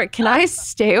New York. Can I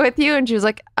stay with you? And she was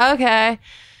like, okay.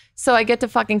 So I get to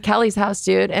fucking Kelly's house,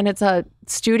 dude. And it's a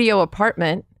studio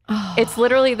apartment. Oh. It's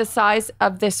literally the size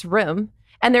of this room.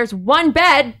 And there's one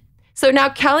bed. So now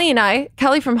Kelly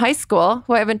from high school,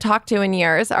 who I haven't talked to in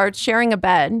years, are sharing a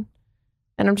bed.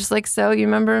 And I'm just like, so you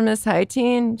remember Miss High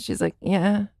Teen? She's like,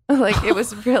 yeah. Like, it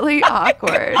was really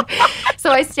awkward. So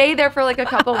I stayed there for like a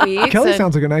couple weeks. Kelly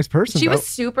sounds like a nice person. She was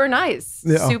super nice.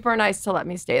 Yeah. Super nice to let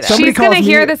me stay there. She's going to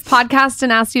hear this podcast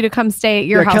and ask you to come stay at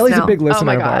your house Kelly's now. a big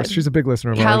listener of ours. She's a big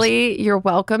listener of ours. Kelly, you're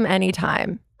welcome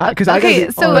anytime.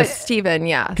 Steven,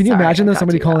 yeah. Can you imagine though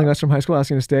somebody calling us from high school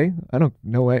asking to stay?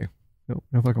 No way.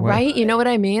 No fucking way. Right? You know what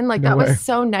I mean? Like, that was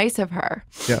so nice of her.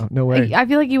 Yeah, no way. I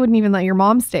feel like you wouldn't even let your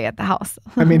mom stay at the house.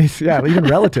 I mean, even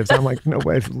relatives. I'm like, no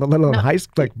way. Let alone high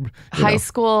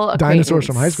school dinosaurs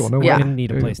from high school. No way. You didn't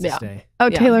need a place to stay. Oh,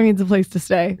 yeah. Taylor needs a place to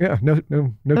stay. Yeah, no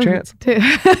chance.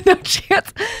 No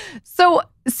chance.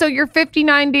 So you're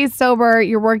 59 days sober.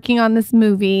 You're working on this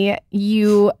movie.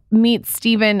 You meet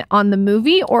Steven on the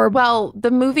movie, or? Well,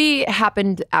 the movie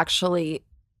happened actually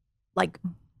like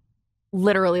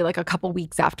literally like a couple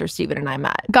weeks after Steven and I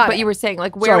met. But you were saying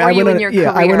like, where were you in your career?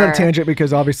 I went on a tangent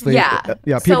because obviously, so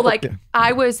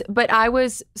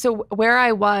where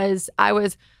I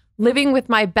was living with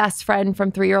my best friend from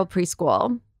 3-year-old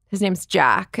preschool. His name's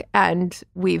Jack, and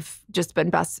we've just been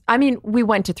we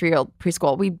went to 3-year-old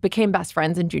preschool. We became best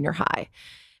friends in junior high,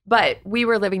 but we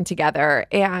were living together,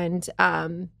 and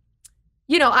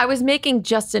I was making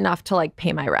just enough to like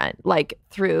pay my rent, like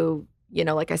through,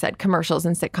 like I said, commercials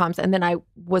and sitcoms. And then I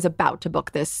was about to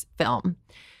book this film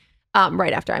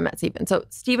right after I met Steven. So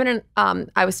Steven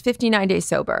and I was 59 days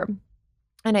sober,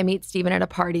 and I meet Steven at a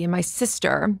party, and my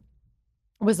sister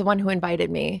was the one who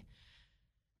invited me.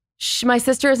 My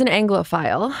sister is an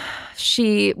Anglophile,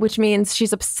 which means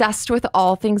she's obsessed with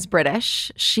all things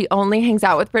British. She only hangs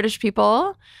out with British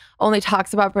people, only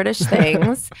talks about British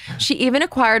things. She even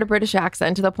acquired a British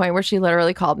accent to the point where she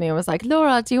literally called me and was like,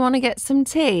 Laura, do you want to get some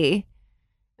tea?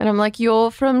 And I'm like,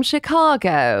 you're from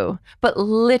Chicago, but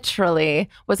literally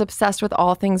was obsessed with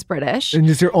all things British. And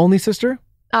is your only sister?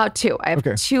 Two. I have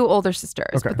two older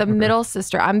sisters, but the middle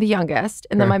sister, I'm the youngest.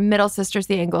 And then my middle sister's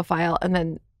the Anglophile. And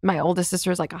then my oldest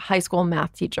sister is like a high school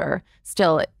math teacher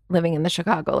still living in the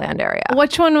Chicagoland area.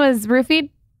 Which one was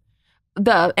roofied?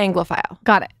 The Anglophile.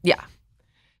 Got it. Yeah.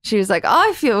 She was like,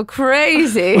 I feel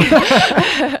crazy.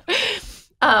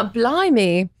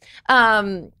 Blimey.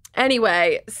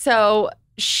 Anyway, so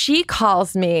she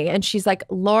calls me and she's like,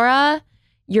 Laura,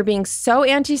 you're being so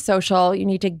antisocial. You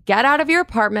need to get out of your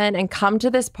apartment and come to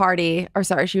this party. Or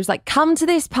sorry, she was like, come to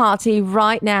this party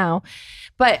right now.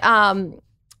 But,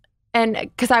 and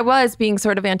because I was being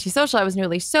sort of antisocial, I was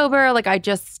newly sober. Like I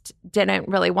just didn't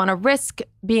really want to risk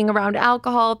being around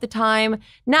alcohol at the time.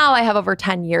 Now I have over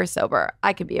 10 years sober.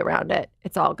 I could be around it.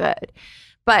 It's all good.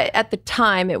 But at the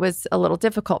time, it was a little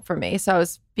difficult for me. So I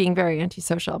was being very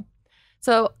antisocial.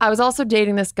 So I was also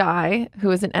dating this guy who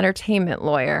was an entertainment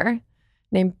lawyer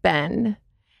named Ben.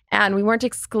 And we weren't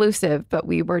exclusive, but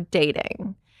we were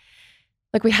dating.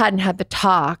 Like we hadn't had the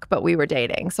talk, but we were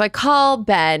dating. So I call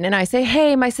Ben and I say,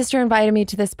 hey, my sister invited me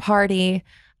to this party.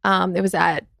 It was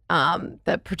at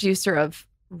the producer of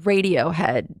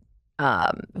Radiohead,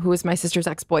 who was my sister's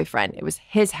ex-boyfriend. It was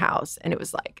his house and it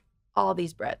was like all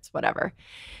these Brits, whatever.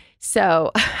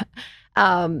 So,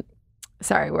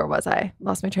 sorry, where was I?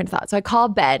 Lost my train of thought. So I call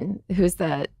Ben, who's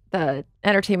the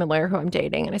entertainment lawyer who I'm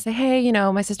dating. And I say, hey, you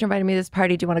know, my sister invited me to this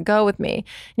party. Do you want to go with me? And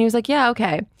he was like, yeah,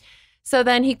 okay. So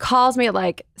then he calls me at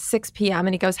like 6 p.m.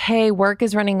 and he goes, hey, work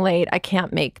is running late. I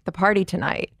can't make the party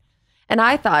tonight. And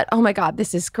I thought, oh my God,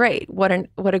 this is great. What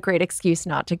a great excuse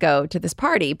not to go to this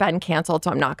party. Ben canceled,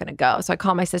 so I'm not going to go. So I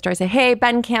call my sister. I say, hey,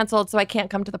 Ben canceled, so I can't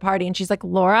come to the party. And she's like,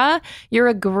 Laura, you're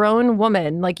a grown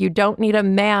woman. Like, you don't need a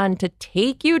man to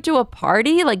take you to a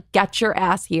party. Like, get your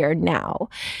ass here now.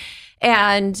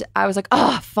 And I was like,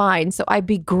 oh, fine. So I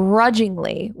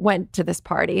begrudgingly went to this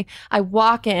party. I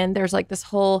walk in, there's like this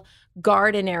whole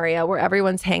garden area where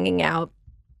everyone's hanging out.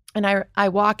 And I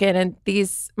walk in and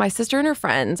my sister and her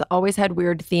friends always had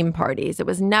weird theme parties. It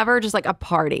was never just like a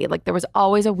party. Like there was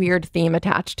always a weird theme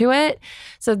attached to it.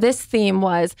 So this theme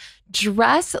was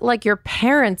dress like your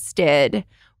parents did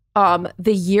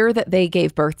the year that they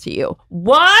gave birth to you.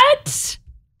 What?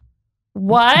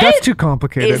 That's too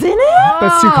complicated. Isn't it?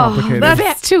 That's too complicated.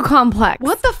 That's too complex.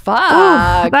 What the fuck?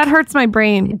 Ooh, that hurts my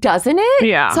brain. Doesn't it?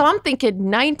 Yeah. So I'm thinking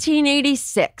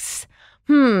 1986.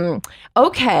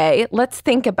 Okay, let's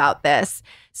think about this.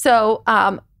 So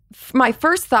my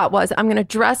first thought was I'm going to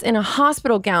dress in a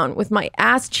hospital gown with my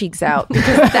ass cheeks out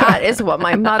because that is what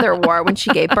my mother wore when she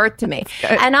gave birth to me.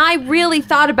 And I really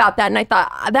thought about that and I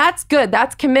thought, that's good.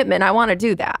 That's commitment. I want to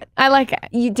do that. I like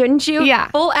it. Didn't you? Yeah.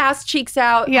 Full ass cheeks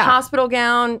out, hospital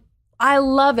gown. I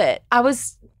love it. I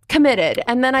was committed.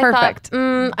 And then I thought,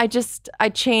 I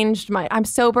changed I'm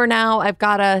sober now. I've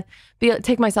got to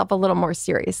take myself a little more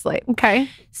seriously. Okay.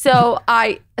 So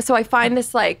I find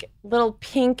this like little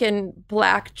pink and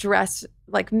black dress,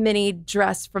 like mini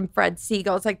dress from Fred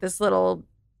Segal. It's like this little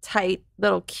tight,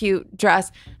 little cute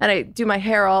dress. And I do my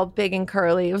hair all big and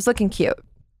curly. It was looking cute.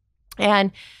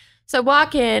 And so I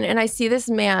walk in and I see this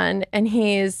man and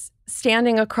he's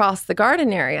standing across the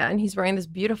garden area and he's wearing this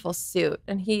beautiful suit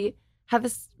and he had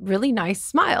this really nice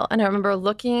smile. And I remember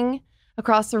looking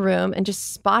across the room and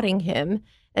just spotting him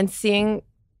and seeing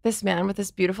this man with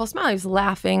this beautiful smile. He was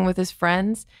laughing with his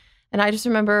friends. And I just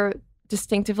remember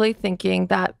distinctively thinking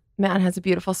that man has a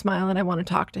beautiful smile and I want to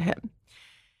talk to him.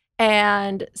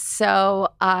 And so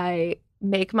I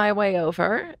make my way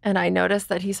over and I notice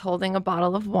that he's holding a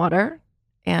bottle of water.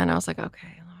 And I was like,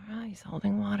 okay, Laura, he's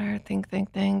holding water. Think.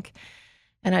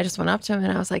 And I just went up to him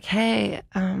and I was like, hey,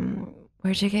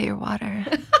 where'd you get your water?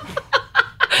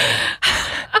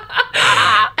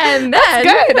 And then,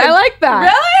 that's good. I like that.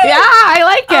 Really? Yeah, I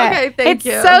like it. Okay, thank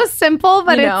you. It's so simple,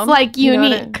 but it's like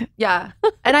unique. Yeah.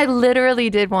 And I literally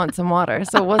did want some water.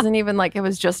 So it wasn't even like it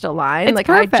was just a line. It's like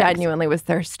perfect. I genuinely was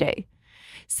thirsty.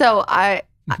 So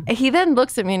he then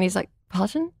looks at me and he's like,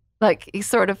 Paulson? Like he's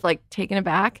sort of like taken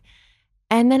aback.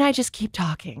 And then I just keep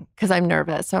talking because I'm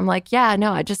nervous. So I'm like, yeah,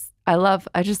 no, I just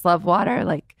love water.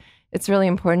 Like it's really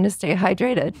important to stay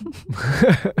hydrated.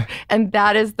 And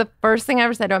that is the first thing I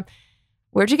ever said to him.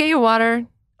 Where'd you get your water?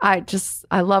 I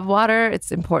love water.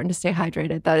 It's important to stay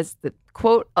hydrated. That is the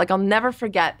quote. Like I'll never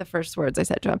forget the first words I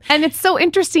said to him. And it's so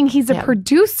interesting. He's a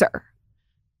producer.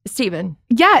 Steven.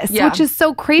 Yes, which is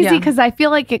so crazy because I feel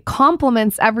like it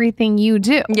complements everything you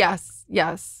do. Yes.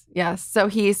 So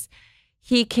he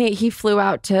flew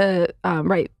out to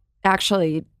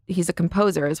actually he's a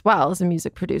composer as well as a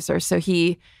music producer. So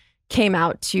he came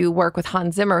out to work with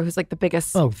Hans Zimmer, who's like the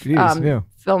biggest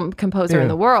film composer in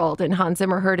the world. And Hans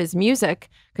Zimmer heard his music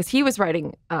because he was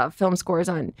writing film scores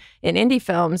in indie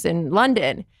films in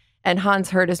London. And Hans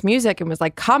heard his music and was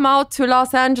like, come out to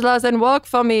Los Angeles and work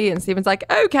for me. And Steven's like,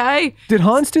 okay. Did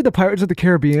Hans do the Pirates of the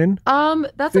Caribbean?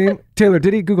 That's thing? Taylor,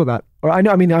 did he Google that? Or I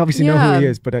obviously know who he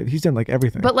is, but he's done like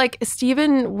everything. But like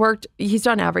Steven he's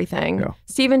done everything. Yeah.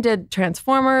 Steven did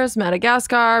Transformers,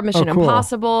 Madagascar, Mission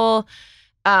Impossible.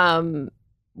 He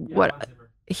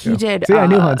did. See, I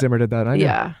knew Hans Zimmer did that.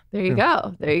 Yeah, there you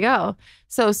go. There you go.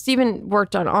 So Steven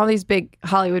worked on all these big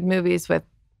Hollywood movies with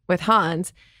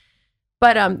Hans.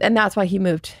 But and that's why he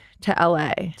moved to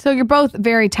LA. So you're both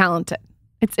very talented.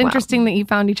 It's interesting that you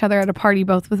found each other at a party,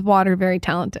 both with water, very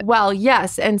talented. Well,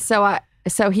 yes. And so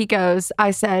he goes, I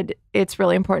said, it's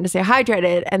really important to stay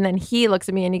hydrated. And then he looks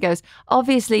at me and he goes,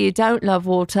 obviously you don't love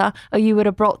water or you would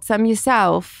have brought some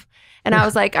yourself. And I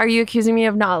was like, are you accusing me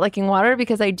of not liking water?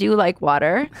 Because I do like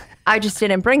water. I just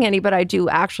didn't bring any, but I do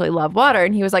actually love water.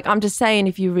 And he was like, I'm just saying,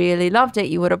 if you really loved it,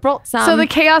 you would have brought some. So the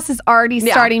chaos is already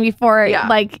starting before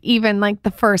like even like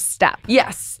the first step.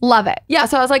 Yes. Love it. Yeah.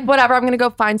 So I was like, whatever, I'm going to go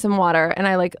find some water. And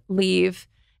I like leave.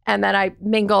 And then I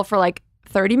mingle for like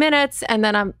 30 minutes. And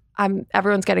then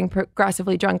everyone's getting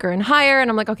progressively drunker and higher. And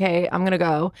I'm like, okay, I'm going to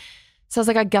go. So I was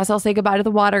like, I guess I'll say goodbye to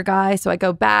the water guy. So I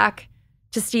go back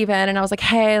to Steven and I was like,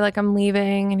 hey, like I'm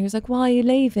leaving. And he was like, why are you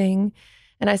leaving?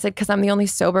 And I said, because I'm the only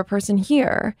sober person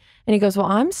here. And he goes, well,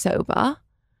 I'm sober.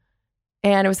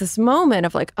 And it was this moment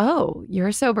of like, oh,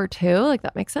 you're sober too? Like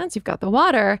that makes sense. You've got the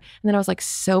water. And then I was like,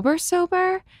 sober?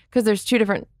 Because there's two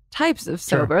different types of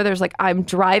sober. Sure. There's like, I'm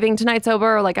driving tonight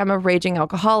sober, or like I'm a raging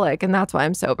alcoholic and that's why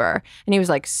I'm sober. And he was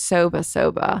like, sober.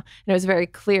 And it was very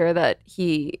clear that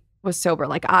he was sober,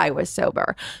 like I was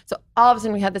sober. So all of a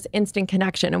sudden we had this instant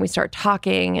connection and we start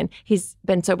talking, and he's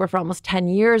been sober for almost 10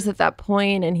 years at that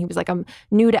point. And he was like, I'm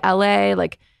new to LA.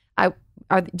 Like,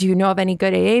 do you know of any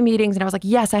good AA meetings? And I was like,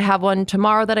 yes, I have one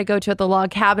tomorrow that I go to at the Log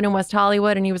Cabin in West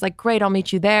Hollywood. And he was like, great, I'll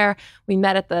meet you there. We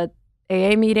met at the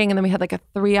AA meeting and then we had like a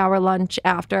 3-hour lunch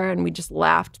after, and we just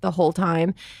laughed the whole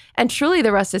time. And truly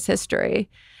the rest is history.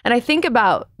 And I think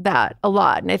about that a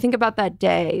lot. And I think about that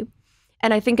day.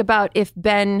 And I think about if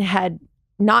Ben had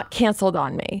not canceled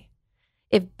on me,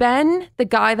 if Ben, the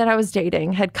guy that I was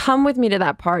dating, had come with me to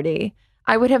that party,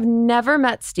 I would have never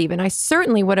met Steven. I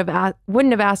certainly wouldn't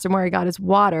have asked him where he got his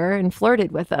water and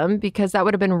flirted with him, because that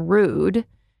would have been rude.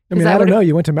 I mean, I don't know.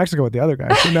 You went to Mexico with the other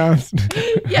guy. So now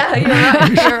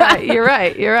Yeah, you're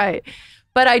right.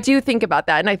 But I do think about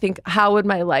that. And I think, how would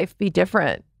my life be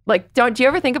different? Like, do you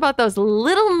ever think about those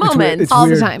little moments all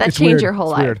the time that change your whole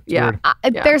life? Yeah.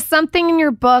 There's something in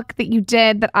your book that you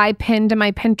did that I pinned to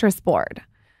my Pinterest board.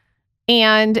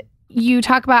 And you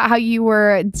talk about how you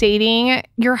were dating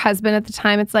your husband at the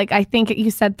time. It's like, I think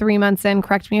you said 3 months in,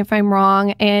 correct me if I'm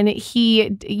wrong. And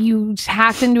you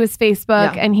hacked into his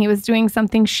Facebook and he was doing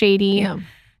something shady. Yeah.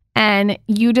 And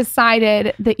you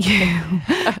decided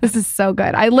that this is so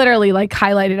good. I literally like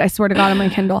highlighted, I swear to God, on my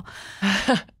Kindle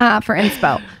for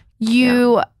inspo.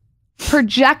 You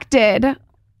projected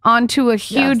onto a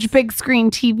huge big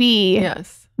screen TV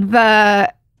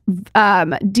the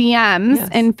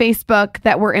DMs in Facebook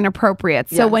that were inappropriate.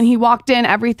 So when he walked in,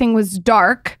 everything was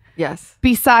dark. Yes.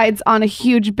 Besides on a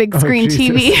huge big screen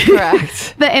TV.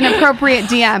 Correct. The inappropriate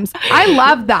DMs. I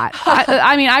love that.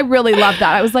 I mean, I really love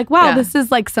that. I was like, wow, this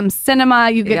is like some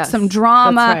cinema. You get some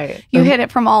drama. That's right. You hit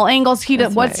it from all angles.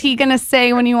 What's he going to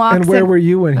say when he walks in? And where were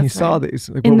you when he saw these?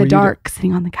 Like, in the dark,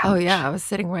 sitting on the couch. Oh, yeah. I was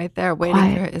sitting right there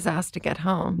waiting for his ass to get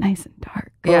home. Nice and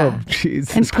dark. Yeah. Oh,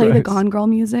 Jesus And play Christ. the Gone Girl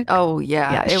music. Oh,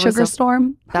 yeah. It Sugar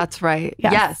Storm. That's right.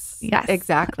 Yes.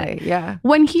 Exactly. Yeah.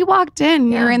 When he walked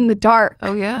in, you're in the dark.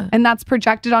 Oh, yeah. And that's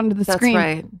projected onto the screen. That's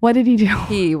right. What did he do?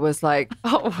 He was like,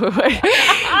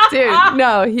 dude,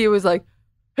 no, he was like,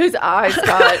 his eyes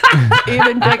got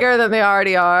even bigger than they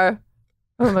already are.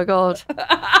 Oh my God.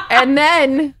 And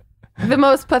then the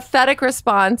most pathetic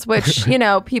response, which,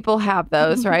 people have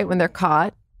those, right? When they're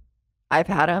caught. I've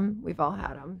had them. We've all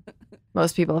had them.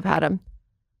 Most people have had them.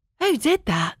 Who did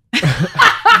that?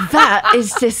 That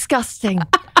is disgusting.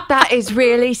 That is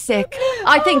really sick.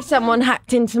 I think someone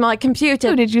hacked into my computer.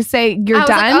 So did you say you're I was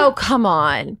done? like, oh, come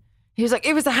on. He was like,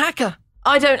 it was a hacker.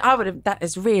 I would have, that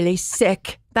is really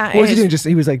sick. What was he doing?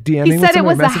 He was like DMing. He said it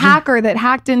was a hacker that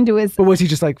hacked into his. But was he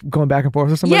just like going back and forth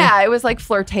with somebody? Yeah, it was like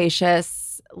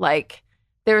flirtatious. Like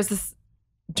there was this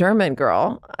German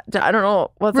girl. I don't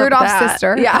know what's Rudolph's up with that.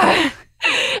 sister. Yeah.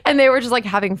 And they were just like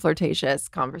having flirtatious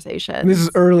conversations. And this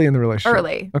is early in the relationship.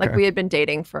 Early. Okay. Like we had been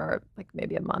dating for like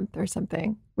maybe a month or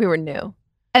something. We were new.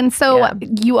 And so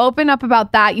you open up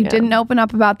about that. You didn't open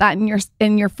up about that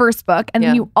in your first book. And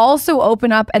then you also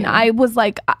open up, and I was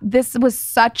like, this was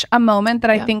such a moment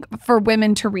that I think for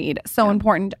women to read. So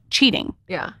important. Cheating.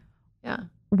 Yeah. Yeah.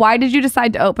 Why did you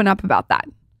decide to open up about that?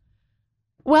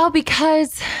 Well,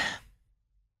 because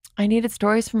I needed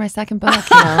stories for my second book.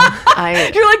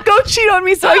 You're like, go cheat on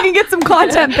me so I can get some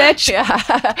content, bitch.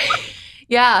 Yeah.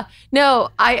 Yeah. No,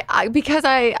 because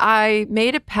I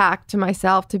made a pact to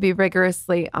myself to be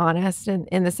rigorously honest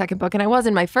in the second book. And I was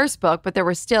in my first book, but there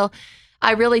were still,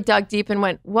 I really dug deep and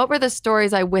went, what were the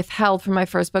stories I withheld from my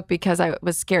first book because I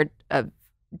was scared of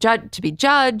to be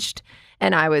judged.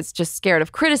 And I was just scared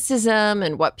of criticism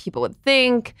and what people would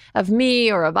think of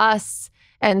me or of us.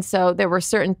 And so there were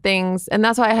certain things, and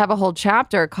that's why I have a whole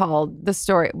chapter called The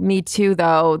Story, Me Too,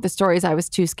 though, the stories I was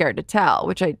too scared to tell,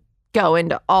 which I go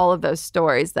into all of those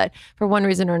stories that for one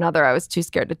reason or another, I was too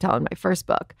scared to tell in my first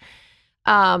book.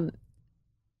 I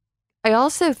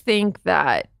also think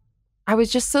that I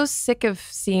was just so sick of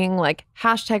seeing like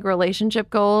hashtag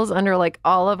relationship goals under like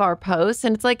all of our posts.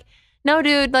 And it's like, no,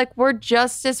 dude, like we're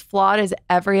just as flawed as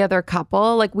every other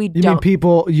couple. Like we don't. You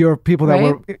mean your people that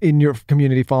were in your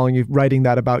community following you, writing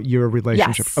that about your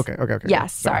relationship? Yes. Okay.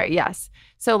 Yes. Sorry. Yes.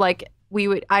 So like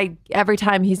every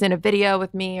time he's in a video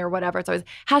with me or whatever, it's always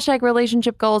hashtag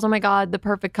relationship goals. Oh my God, the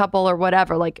perfect couple or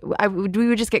whatever. Like we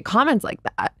would just get comments like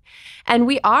that. And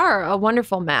we are a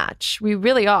wonderful match. We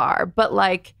really are. But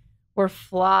like we're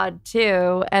flawed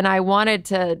too. And I wanted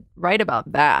to write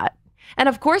about that. And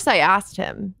of course I asked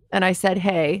him and I said,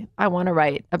 hey, I want to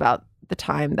write about the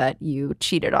time that you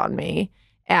cheated on me.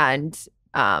 And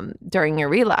during your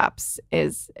relapse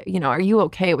are you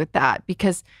okay with that?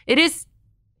 Because it is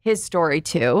his story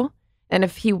too. And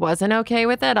if he wasn't okay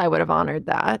with it, I would have honored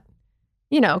that,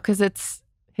 because it's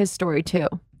his story too.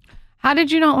 How did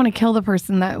you not want to kill the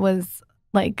person that was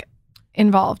like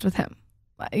involved with him?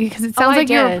 Because it sounds like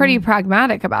you were pretty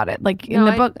pragmatic about it. Like in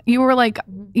the book, you were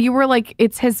like,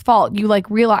 it's his fault. You like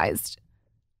realized.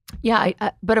 Yeah.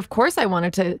 But of course I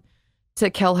wanted to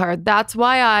kill her. That's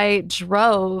why I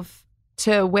drove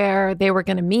to where they were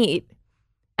going to meet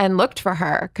and looked for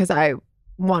her, because I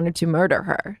wanted to murder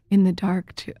her. In the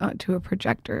dark to a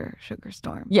projector sugar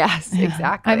storm. Yes,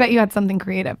 exactly. I bet you had something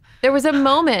creative. There was a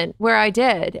moment where I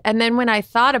did. And then when I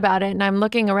thought about it and I'm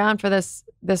looking around for this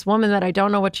woman that I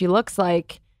don't know what she looks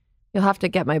like, you'll have to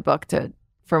get my book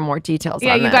for more details on this.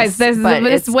 Yeah, you guys,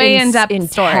 this way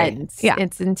in-depth story. Yeah.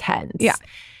 It's intense. Yeah.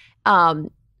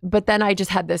 But then I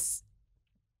just had this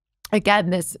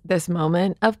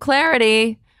moment of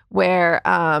clarity where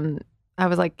I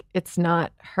was like, it's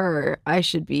not her I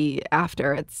should be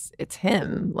after. It's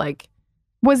him. Like,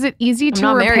 was it easy to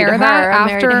repair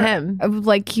that after him?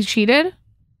 Like he cheated?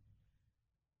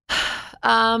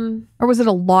 Or was it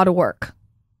a lot of work?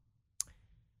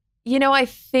 I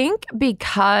think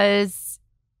because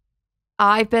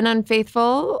I've been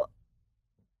unfaithful,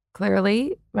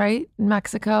 clearly, right, in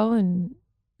Mexico, and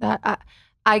that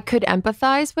I could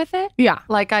empathize with it. Yeah.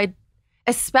 Like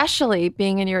especially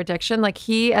being in your addiction, like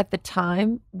he at the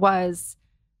time was,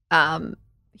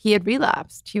 he had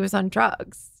relapsed. He was on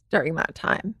drugs during that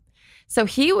time. So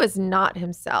he was not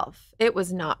himself. It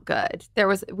was not good.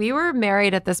 We were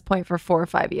married at this point for 4 or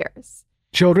 5 years.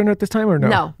 Children at this time or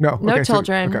no? No Okay,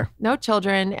 children. No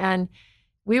children. And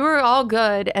we were all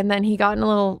good. And then he got in a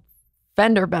little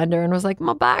fender bender and was like,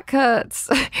 my back hurts.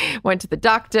 Went to the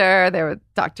doctor. The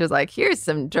doctor's like, here's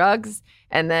some drugs.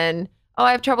 And then, oh,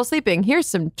 I have trouble sleeping. Here's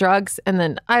some drugs. And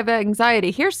then I have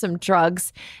anxiety. Here's some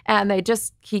drugs. And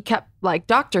he kept like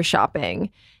doctor shopping.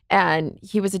 And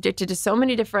he was addicted to so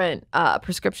many different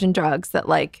prescription drugs that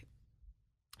like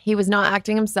he was not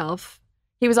acting himself.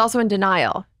 He was also in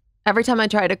denial. Every time I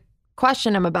tried to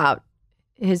question him about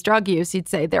his drug use, he'd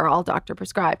say, they're all doctor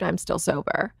prescribed. I'm still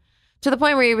sober. To the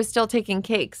point where he was still taking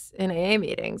cakes in AA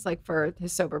meetings, like for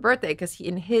his sober birthday, because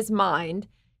in his mind,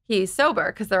 he's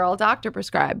sober because they're all doctor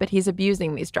prescribed, but he's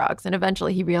abusing these drugs. And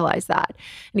eventually he realized that.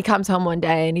 And he comes home one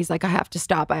day and he's like, I have to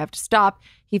stop.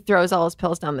 He throws all his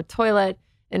pills down the toilet.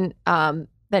 And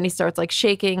then he starts like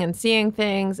shaking and seeing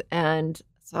things. And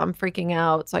so I'm freaking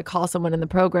out. So I call someone in the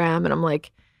program and I'm like,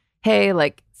 hey,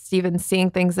 like Steven's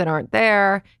seeing things that aren't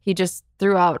there. He just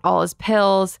threw out all his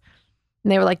pills.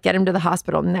 And they were like, get him to the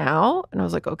hospital now. And I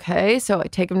was like, okay. So I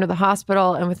take him to the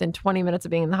hospital. And within 20 minutes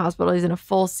of being in the hospital, he's in a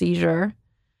full seizure.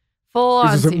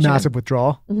 This is a massive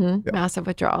withdrawal? Mm-hmm. Yeah. Massive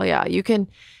withdrawal. Yeah. You can,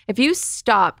 if you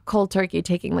stop cold turkey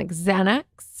taking like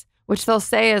Xanax, which they'll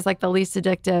say is like the least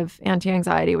addictive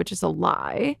anti-anxiety, which is a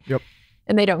lie. Yep.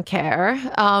 And they don't care.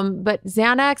 But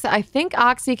Xanax, I think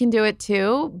Oxy can do it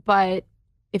too, but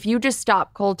if you just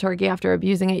stop cold turkey after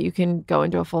abusing it, you can go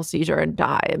into a full seizure and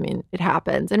die. I mean, it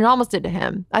happens. And it almost did to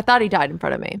him. I thought he died in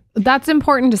front of me. That's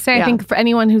important to say. I think for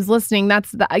anyone who's listening,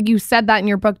 you said that in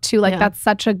your book too. Like that's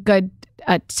such a good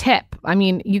tip. I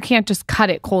mean, you can't just cut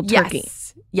it cold turkey.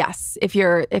 Yes. If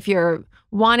you're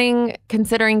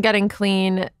considering getting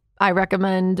clean, I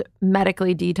recommend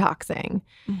medically detoxing.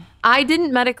 I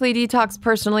didn't medically detox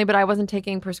personally, but I wasn't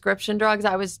taking prescription drugs.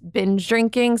 I was binge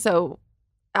drinking, so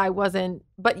I wasn't.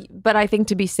 But I think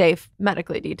to be safe,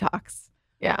 medically detox.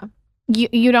 Yeah.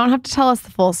 You don't have to tell us the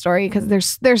full story because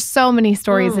there's so many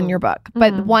stories in your book.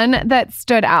 But one that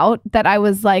stood out that I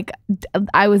was like,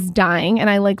 I was dying, and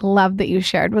I like loved that you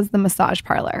shared was the massage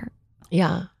parlor.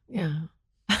 Yeah.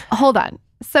 Hold on.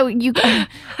 So you book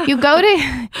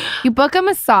a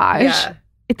massage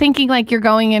thinking like you're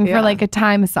going in for like a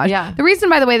Thai massage. Yeah. The reason,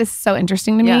 by the way, this is so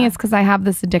interesting to me is because I have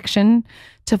this addiction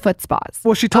to foot spas.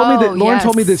 Well, she told me that Lauren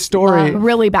told me this story.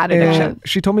 Really bad addiction.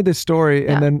 She told me this story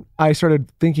and then I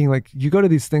started thinking like, you go to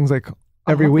these things like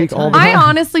every week, all the time. I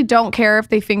honestly don't care if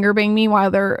they finger bang me while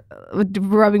they're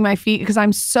rubbing my feet because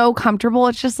I'm so comfortable.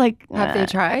 It's just like, have they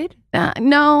tried?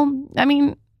 No, I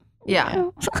mean, yeah.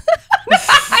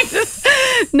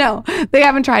 No, they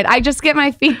haven't tried. I just get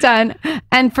my feet done,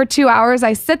 and for 2 hours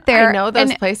I sit there. I know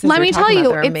those places. Let me tell you,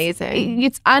 they're amazing.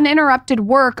 It's uninterrupted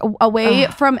work away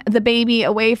from the baby,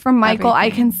 away from Michael.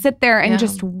 Everything. I can sit there and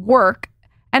just work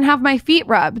and have my feet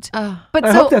rubbed. But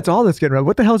I hope that's all that's getting rubbed.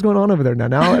 What the hell's going on over there now?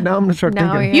 Now I'm gonna start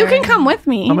thinking. You can come with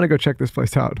me. I'm gonna go check this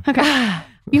place out. Okay.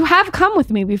 You have come with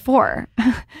me before.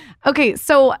 Okay,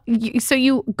 so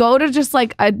you go to just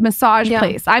like a massage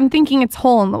place. I'm thinking it's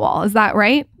hole in the wall. Is that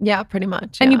right? Yeah, pretty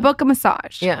much. And you book a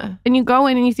massage. Yeah. And you go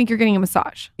in and you think you're getting a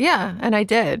massage. Yeah, and I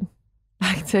did.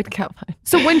 I did get one.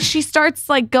 So when she starts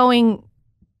like going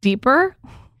deeper,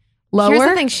 lower. Here's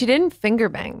the thing. She didn't finger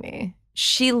bang me.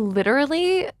 She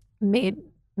literally made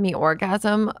me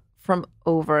orgasm from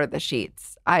over the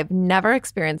sheets. I've never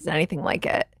experienced anything like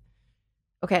it.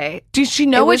 Okay. Does she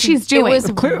know what she's doing? It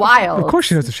was wild. Of course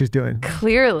she knows what she's doing.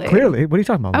 Clearly. What are you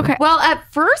talking about? Okay. Well,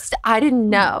 at first I didn't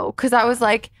know because I was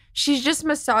like, she's just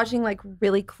massaging like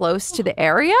really close to the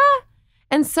area.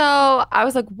 And so I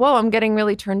was like, whoa, I'm getting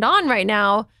really turned on right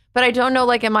now. But I don't know,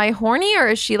 like, am I horny or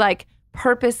is she like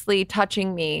purposely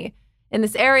touching me in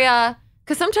this area?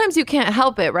 Because sometimes you can't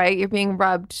help it, right? You're being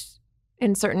rubbed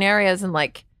in certain areas and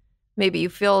like maybe you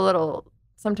feel a little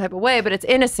some type of way, but it's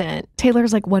innocent.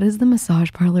 Taylor's like, what is the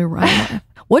massage parlor run?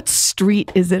 What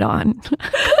street is it on?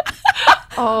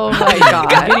 Oh my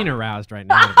God. I'm getting aroused right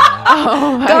now.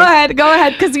 Go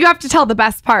ahead. Because you have to tell the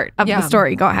best part of the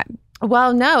story. Go ahead.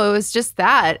 Well, no, it was just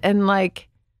that. And like,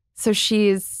 so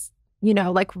she's, you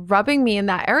know, like rubbing me in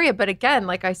that area. But again,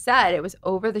 like I said, it was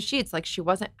over the sheets. Like she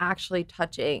wasn't actually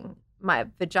touching my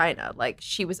vagina. Like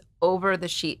she was over the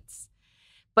sheets.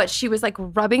 But she was like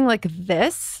rubbing like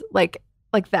this, like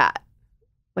that,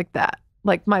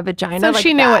 like my vagina. So like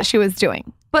she knew what she was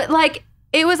doing. But like,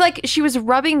 it was like she was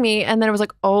rubbing me and then it was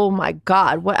like, oh my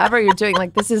God, whatever you're doing,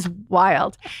 like this is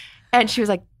wild. And she was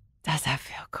like, does that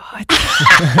feel good?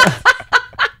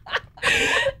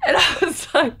 And I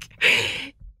was like,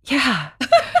 yeah,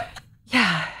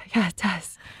 it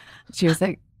does. She was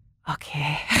like,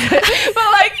 okay.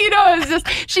 But like, you know, it was just,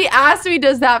 she asked me,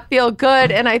 does that feel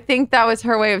good? And I think that was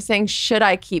her way of saying, should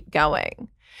I keep going?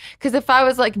 Because if I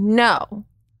was like, no,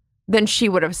 then she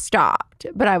would have stopped.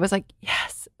 But I was like,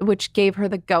 yes, which gave her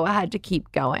the go ahead to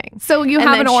keep going. So you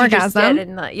have an orgasm.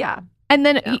 And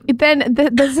then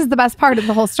this is the best part of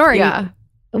the whole story. Yeah.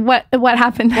 What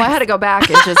happened next? Well, I had to go back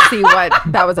and just see what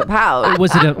that was about.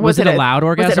 Was it a loud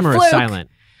orgasm or a silent?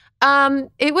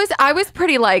 I was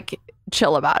pretty like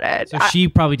chill about it. So she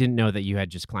probably didn't know that you had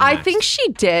just climaxed. I think she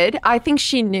did. I think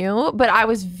she knew, but I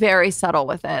was very subtle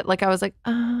with it. Like I was like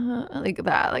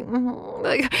that, like,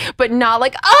 but not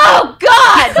like, oh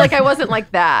God, like I wasn't like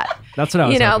that. That's what I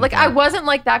was. You know, like I wasn't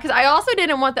like that because I also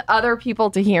didn't want the other people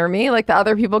to hear me, like the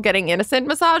other people getting innocent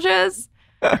massages.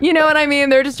 You know what I mean?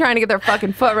 They're just trying to get their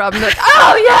fucking foot rubbed and they're like,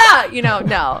 oh yeah, you know,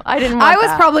 no, I didn't want I was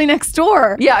that. Probably next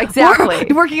door. Yeah,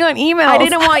 exactly. Working on emails. I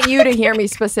didn't want you to hear me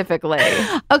specifically.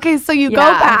 Okay, so you go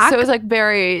back. So it was like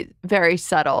very, very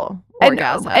subtle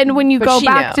orgasm. And when you go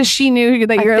back, she knew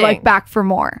that you're like back for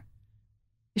more.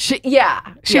 She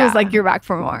was like, you're back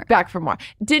for more. Back for more.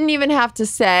 Didn't even have to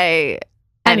say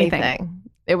anything.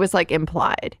 It was like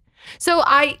implied. So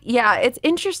it's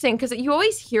interesting because you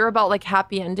always hear about like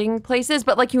happy ending places,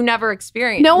 but like you never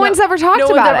experience. No one's ever talked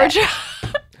about it.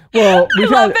 Well, I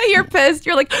love that you're pissed.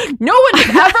 You're like, no one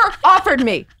has ever offered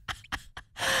me.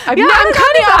 I'm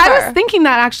I was thinking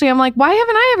that actually. I'm like, why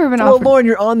haven't I ever been offered? Well, Lauren,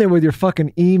 you're on there with your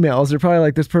fucking emails. They're probably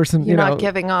like, this person, You're not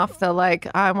giving off the like,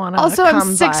 I want to. Also,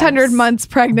 I'm 600 months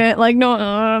pregnant. Like,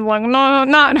 no,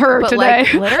 not her today.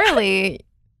 Like, literally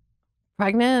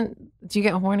pregnant. Do you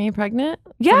get horny pregnant?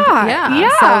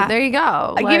 Yeah. So there you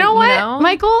go. Like, you know what,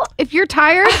 Michael? If you're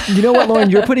tired, you know what,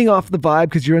 Lauren? You're putting off the vibe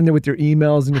because you're in there with your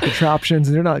emails and your contraptions,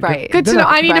 and they're not right. Good to know.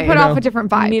 I need to put off a different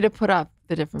vibe. You need to put up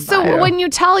the different vibe. So when you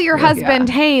tell your husband,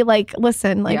 hey, like,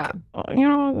 listen, like, you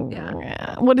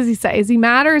know, what does he say? Is he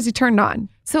mad or is he turned on?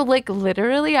 So like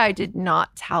literally, I did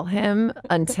not tell him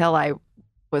until I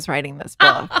was writing this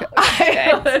book.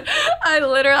 I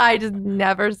just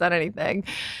never said anything.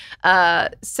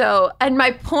 And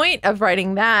my point of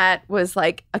writing that was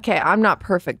like, okay, I'm not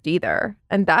perfect either.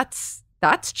 And that's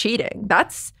cheating.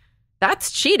 That's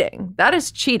cheating. That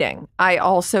is cheating. I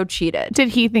also cheated. Did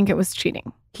he think it was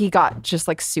cheating? He got just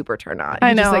like super turned on.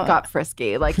 I know. He just like got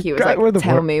frisky. Like he was God, like,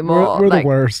 tell me more. We're like, the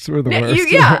worst. We're the worst.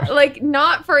 Yeah. Like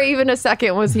not for even a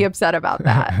second was he upset about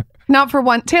that. Not for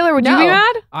one. Taylor, would you be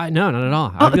mad? No, not at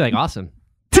all. I'd be like, awesome.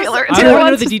 Taylor I want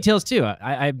to know the details too.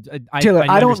 Taylor,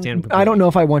 I don't know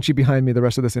if I want you behind me the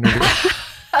rest of this interview.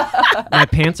 My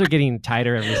pants are getting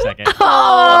tighter every second.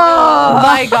 Oh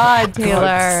my God,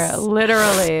 Taylor.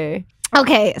 Literally.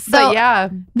 Okay, so yeah,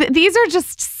 these are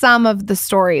just some of the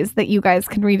stories that you guys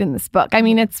can read in this book. I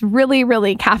mean, it's really,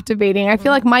 really captivating. I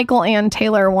feel like Michael and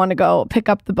Taylor want to go pick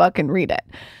up the book and read it.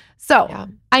 So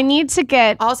I need to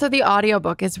get... Also, the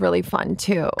audiobook is really fun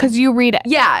too. Because you read it.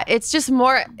 Yeah, it's just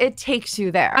more, it takes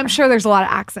you there. I'm sure there's a lot of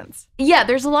accents. Yeah,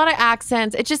 there's a lot of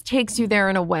accents. It just takes you there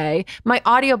in a way. My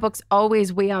audiobooks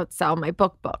always way outsell my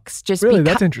books. Just really,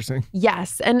 that's interesting.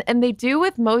 Yes, and they do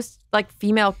with most like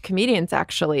female comedians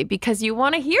actually, because you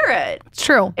want to hear it. It's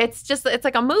true. It's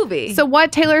like a movie. So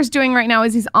what Taylor's doing right now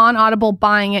is he's on Audible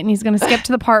buying it, and he's going to skip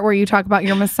to the part where you talk about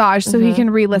your massage so he can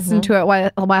re-listen to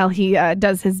it while he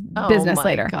does his business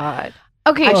later. Oh my God.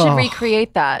 Okay. I should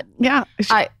recreate that. Yeah.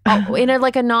 In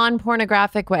a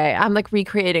non-pornographic way. I'm like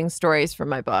recreating stories from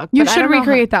my book. You should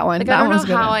recreate that one. Like, that I don't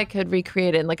know how I could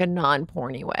recreate it in like a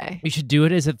non-porny way. You should do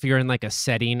it as if you're in like a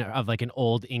setting of like an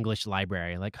old English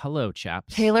library. Like, hello,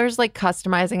 chaps. Taylor's like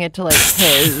customizing it to like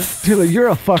his. Taylor, you're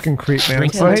a fucking creep, man.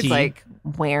 Taylor's like,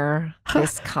 wear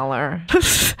this color.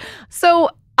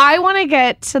 So I want to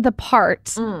get to the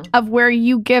part of where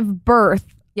you give birth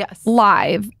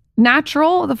live.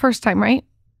 Natural the first time, right?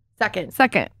 Second.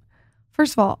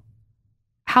 First of all,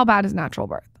 how bad is natural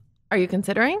birth? Are you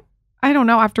considering? I don't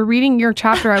know. After reading your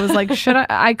chapter, I was like, should I?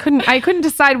 I couldn't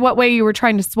decide what way you were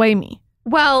trying to sway me.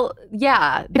 Well,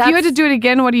 yeah. If you had to do it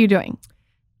again, what are you doing?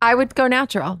 I would go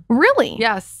natural. Really?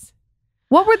 Yes.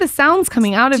 What were the sounds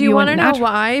coming out of you? Do you want to know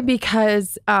why?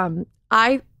 Because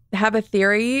I have a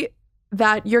theory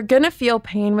that you're going to feel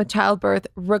pain with childbirth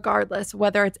regardless,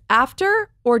 whether it's after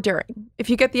or during. If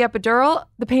you get the epidural,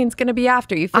 the pain's going to be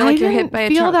after. You feel like you're hit by a truck. I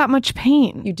didn't feel that much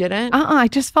pain. You didn't? I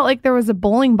just felt like there was a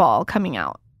bowling ball coming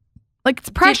out. Like it's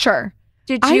pressure.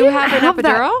 Did you have an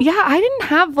epidural? Yeah, I didn't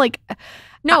have like...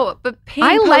 No, but pain.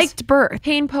 I liked birth.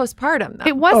 Pain postpartum, though.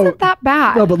 It wasn't that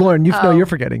bad. No, but Lauren, you're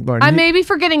forgetting. Lauren, I may be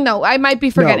forgetting, though. I might be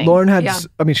forgetting. No, Lauren had,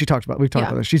 I mean, we've talked about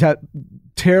this. She's had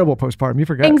terrible postpartum. You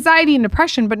forget. Anxiety and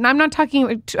depression, but I'm not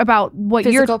talking about what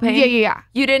physical pain? Yeah.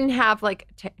 You didn't have like,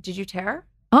 did you tear?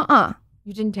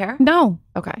 You didn't tear? No.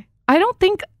 Okay. I don't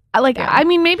think, I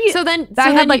mean, maybe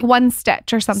I had like one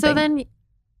stitch or something. So then,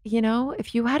 you know,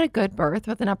 if you had a good birth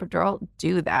with an epidural,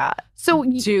 do that. So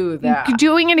do that.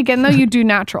 Doing it again, though, you do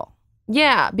natural.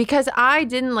 Yeah, because I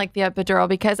didn't like the epidural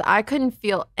because I couldn't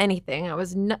feel anything. I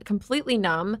was completely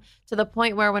numb to the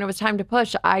point where when it was time to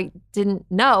push, I didn't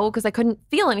know because I couldn't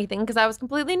feel anything because I was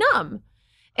completely numb.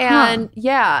 And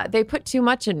they put too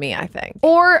much in me, I think.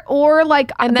 Or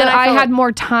like, and then I had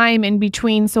more time in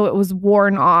between, so it was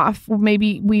worn off.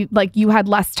 Maybe you had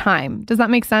less time. Does that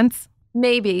make sense?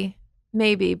 Maybe,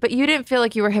 but you didn't feel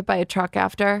like you were hit by a truck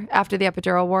after the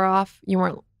epidural wore off. You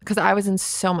weren't. Because I was in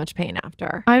so much pain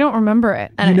after. I don't remember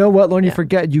it. And you know what, Lauren? You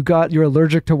forget you're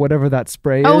allergic to whatever that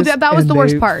spray is. Oh, that was the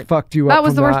worst part. Fucked you up. That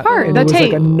was the worst part. The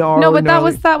tape. No, but that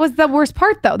was the worst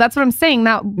part, though. That's what I'm saying.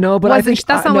 I think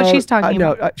that's not what she's talking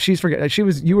about. No, she's forgetting.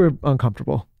 You were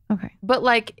uncomfortable. Okay, but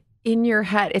like in your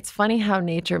head, it's funny how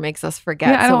nature makes us forget.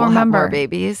 Yeah, I don't remember have more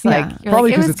babies. Like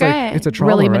probably because it's a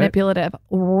trauma, really right? manipulative,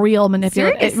 real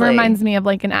manipulative. Seriously. It reminds me of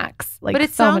like an ex. Like, but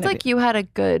it sounds like you had a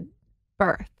good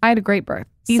birth. I had a great birth.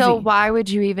 Easy. So why would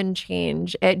you even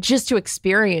change it just to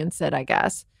experience it, I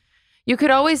guess? You could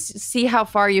always see how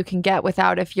far you can get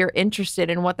without if you're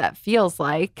interested in what that feels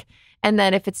like. And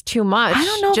then if it's too much. I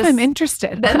don't know if I'm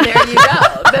interested. Then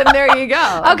there you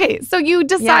go. Okay, so you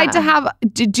decide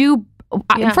to do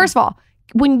Yeah. First of all,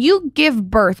 when you give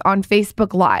birth on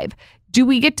Facebook Live, do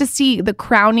we get to see the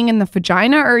crowning in the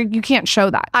vagina, or you can't show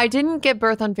that? I didn't give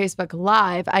birth on Facebook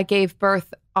Live. I gave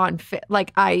birth on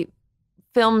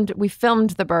we filmed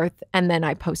the birth and then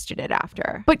I posted it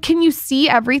after. But can you see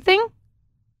everything?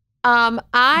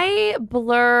 I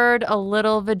blurred a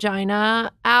little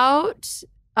vagina out,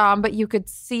 but you could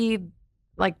see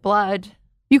like blood.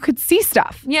 You could see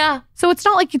stuff. Yeah. So it's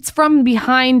not like it's from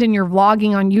behind and you're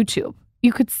vlogging on YouTube.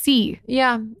 You could see.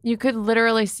 Yeah. You could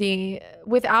literally see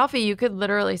with Alfie, you could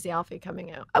literally see Alfie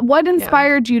coming out. What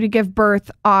inspired you to give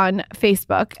birth on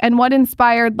Facebook? And what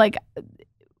inspired, like,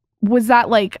 was that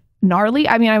like gnarly?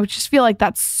 I mean, I would just feel like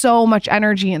that's so much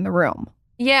energy in the room.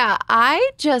 Yeah, I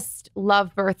just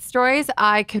love birth stories.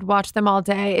 I could watch them all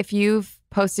day. If you've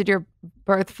posted your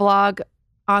birth vlog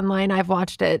online, I've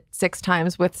watched it 6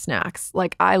 times with snacks.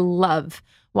 Like, I love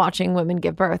watching women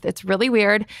give birth. It's really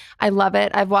weird. I love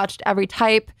it. I've watched every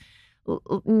type,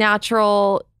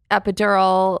 natural,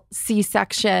 epidural,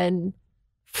 C-section,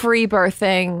 free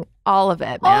birthing, all of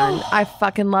it, man. Oh. I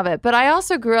fucking love it. But I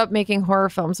also grew up making horror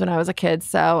films when I was a kid,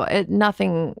 so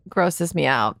nothing grosses me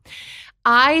out.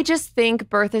 I just think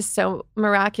birth is so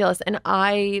miraculous, and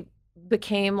I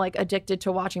became like addicted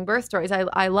to watching birth stories.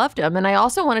 I loved them, and I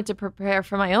also wanted to prepare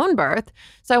for my own birth,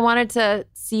 so I wanted to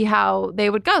see how they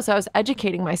would go. So I was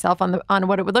educating myself on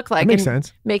what it would look like. That makes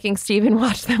sense. Making Steven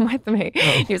watch them with me.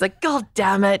 Oh. He was like, "God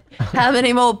damn it, how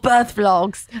many more birth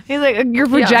vlogs?" He's like, "You're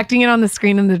projecting it on the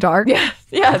screen in the dark."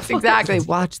 Yes, exactly.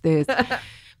 Watch this.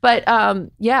 But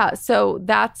yeah, so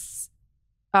that's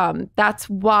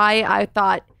why I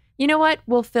thought, you know what?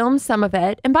 We'll film some of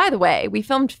it. And by the way, we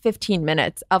filmed 15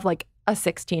 minutes of like a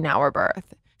 16-hour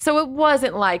birth. So it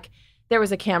wasn't like there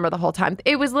was a camera the whole time.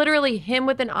 It was literally him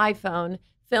with an iPhone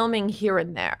filming here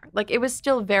and there. Like, it was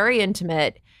still very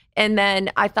intimate. And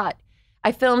then I thought,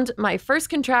 I filmed my first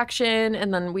contraction,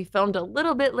 and then we filmed a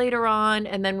little bit later on,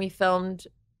 and then we filmed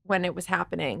when it was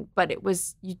happening. But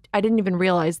I didn't even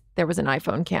realize there was an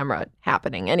iPhone camera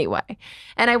happening anyway.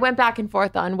 And I went back and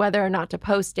forth on whether or not to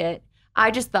post it. I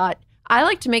just thought, I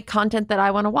like to make content that I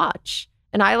want to watch.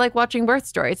 And I like watching birth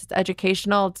stories. It's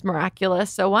educational, it's miraculous,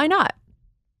 so why not?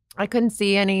 I couldn't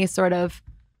see any sort of,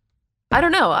 I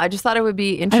don't know. I just thought it would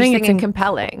be interesting and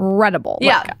compelling. Incredible.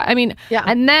 Yeah. Like, I mean, yeah.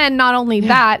 And then not only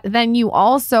that, then you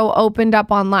also opened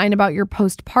up online about your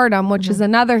postpartum, which is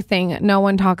another thing no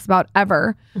one talks about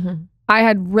ever. Mm-hmm. I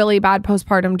had really bad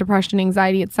postpartum depression,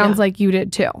 anxiety. It sounds like you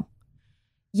did too.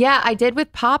 Yeah, I did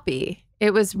with Poppy.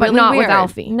 It was really but not weird. With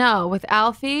Alfie. No, with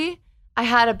Alfie, I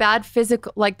had a bad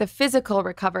physical, like the physical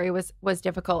recovery was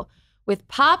difficult. With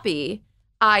Poppy,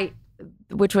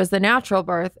 which was the natural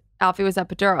birth, Alfie was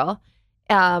epidural.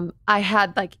 I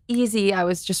had like easy, I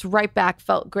was just right back,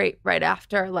 felt great right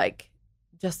after, like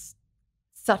just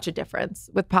such a difference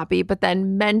with Poppy. But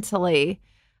then mentally,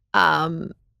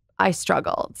 I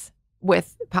struggled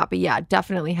with Poppy. Yeah,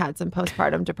 definitely had some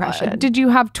postpartum depression. Did you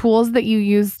have tools that you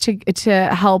used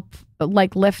to help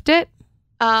like lift it?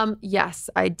 Yes,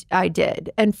 I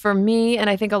did. And for me, and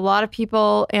I think a lot of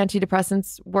people,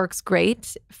 antidepressants works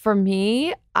great. For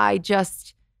me, I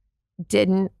just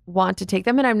didn't want to take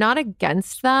them, and I'm not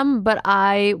against them, but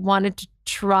I wanted to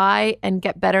try and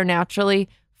get better naturally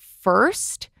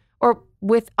first, or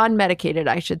with unmedicated,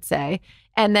 I should say.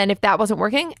 And then if that wasn't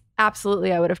working,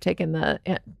 absolutely, I would have taken the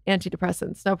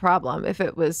antidepressants, no problem, if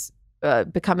it was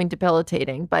becoming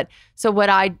debilitating. But so what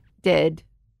I did,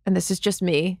 and this is just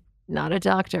me, not a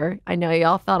doctor. I know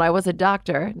y'all thought I was a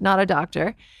doctor, not a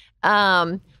doctor.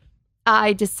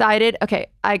 I decided, okay,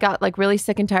 I got like really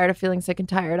sick and tired of feeling sick and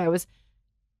tired. I was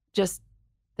just,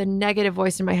 the negative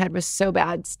voice in my head was so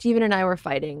bad. Steven and I were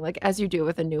fighting, like as you do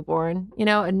with a newborn,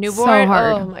 a newborn. So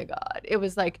hard. Oh my God. It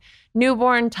was like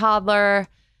newborn, toddler,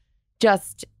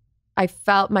 just, I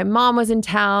felt my mom was in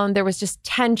town. There was just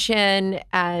tension,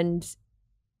 and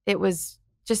it was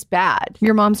just bad.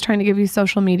 Your mom's trying to give you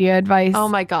social media advice. Oh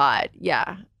my God.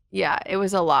 Yeah. Yeah. It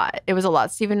was a lot. It was a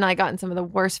lot. Steven and I got in some of the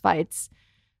worst fights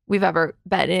we've ever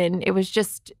been in. It was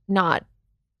just not,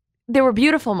 there were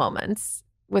beautiful moments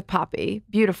with Poppy,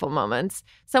 beautiful moments.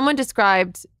 Someone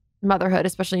described motherhood,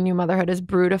 especially new motherhood, as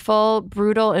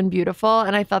brutal and beautiful.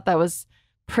 And I thought that was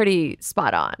pretty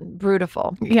spot on.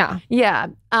 Brutal. Yeah. Yeah.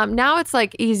 Now it's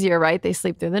like easier, right? They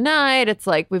sleep through the night. It's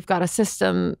like we've got a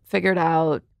system figured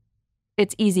out.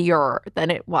 It's easier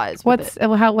than it was. What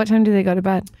time do they go to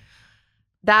bed?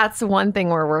 That's one thing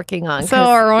we're working on. So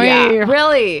are we. Yeah,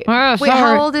 really? Oh, wait,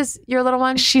 how old is your little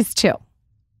one? She's 2.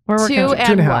 We're working 2 on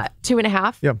and 2.5. what?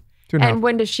 2.5? Yep. 2.5. And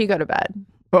when does she go to bed?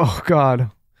 Oh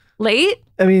God. Late?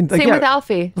 I mean, like, Same with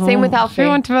Alfie. Same with Alfie. She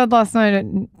went to bed last night at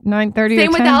 9:30.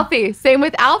 Same with Alfie. Same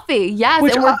with Alfie. Yes.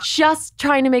 Which and we're just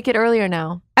trying to make it earlier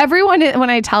now. Everyone, when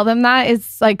I tell them that,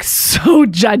 is like so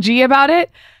judgy about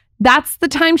it. That's the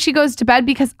time she goes to bed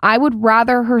because I would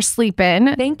rather her sleep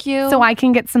in. Thank you. So I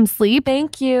can get some sleep.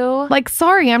 Thank you. Like,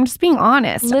 sorry, I'm just being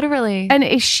honest. Literally.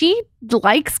 And she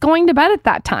likes going to bed at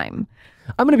that time.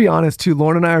 I'm going to be honest too.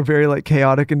 Lauren and I are very like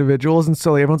chaotic individuals. And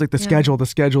so like, everyone's like the schedule.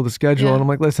 Yeah. And I'm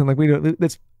like, listen, like we don't,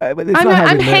 it's not how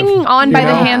I'm we live, hanging on by you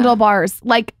the know? handlebars.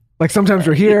 Like sometimes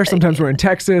we're here, sometimes we're in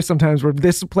Texas, sometimes we're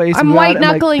this place. I'm and white that,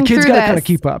 and, knuckling like, the kids through gotta this. kind of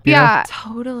keep up. You Yeah.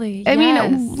 Totally. I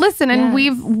mean, listen, and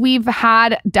we've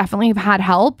definitely had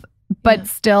help, but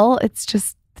still it's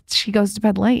just she goes to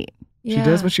bed late. know? She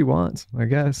does what she wants, I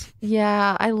guess.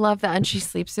 Yeah, I love that. And she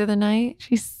sleeps through the night.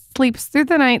 She sleeps through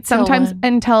the night Till sometimes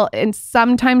when? and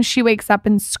sometimes she wakes up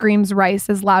and screams rice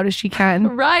as loud as she can.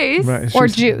 Rice? Right. Or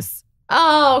She's- juice.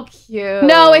 Oh, cute.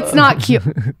 No, it's not cute.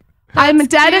 I'm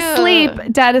dead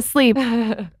asleep.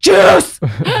 Juice.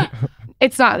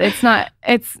 It's not. It's a lot.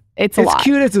 It's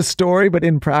cute as a story, but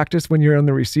in practice, when you're on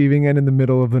the receiving end in the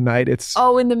middle of the night, it's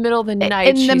Oh, in the middle of the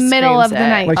night. In the middle of the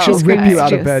night. like Oh, she'll rip screams you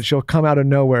out of juice. bed. She'll come out of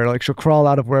nowhere. Like she'll crawl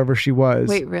out of wherever she was.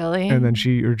 Wait, really? And then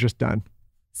you're just done.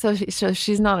 So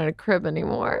she's not in a crib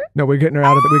anymore. No, we get her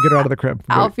out of the crib.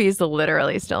 Alfie's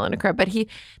literally still in a crib, but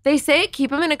they say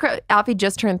keep him in a crib. Alfie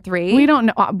just turned 3. We don't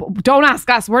know. Don't ask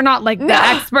us. We're not like the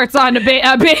experts on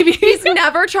baby. He's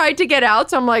never tried to get out,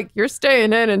 so I'm like, you're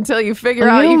staying in until you figure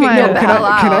out you my- can get the Can hell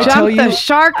I- can I out. tell Jump the you-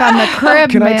 shark on the crib,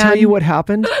 Can man. I tell you what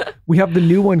happened? We have the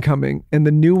new one coming, and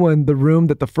the new one, the room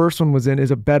that the first one was in, is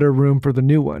a better room for the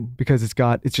new one because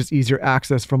it's just easier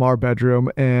access from our bedroom,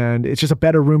 and it's just a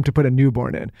better room to put a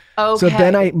newborn in. Okay. So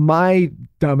then my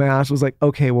dumbass was like,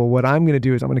 okay, well, what I'm going to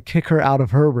do is I'm going to kick her out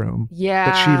of her room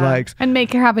that she likes. And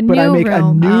make her have a But new I make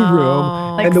room. a new Oh.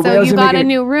 room. Like, and the way I so was you gonna got make a it-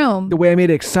 new room. The way I made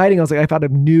it exciting, I was like, I found a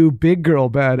new big girl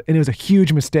bed, and it was a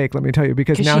huge mistake, let me tell you,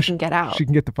 because now she can get out. She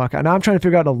can get the fuck out. Now I'm trying to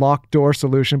figure out a locked door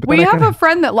solution. But We then I have kinda- a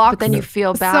friend that locks But then you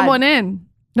feel bad. someone in.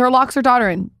 Or locks her daughter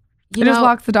in. You Just know-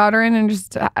 locks the daughter in and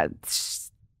just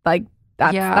like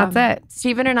that's it.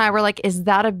 Steven and I were like, is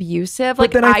that abusive? But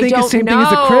Like, then I think don't the same know. thing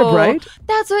as a crib, right?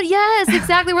 That's what, yes,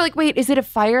 exactly. We're like, wait, is it a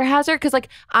fire hazard? Because like,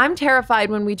 I'm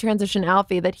terrified when we transition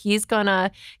Alfie that he's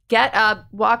gonna get up,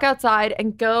 walk outside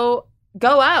and go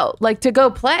out, like to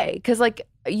go play. Because like,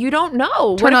 you don't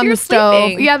know. Turn What if on you're the stove.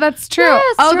 sleeping? Yeah, that's true.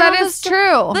 Yes, oh, turn that on the is stove.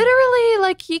 true. Literally,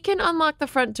 like he can unlock the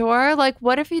front door. Like,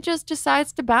 what if he just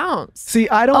decides to bounce? See,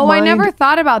 I don't Oh, mind. I never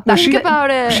thought about that. Think about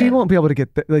it. She won't be able to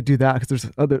get do that because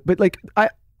there's other. But like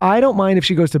I don't mind if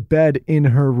she goes to bed in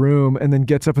her room and then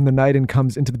gets up in the night and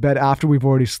comes into the bed after we've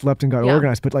already slept and got Yeah.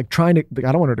 organized. But like I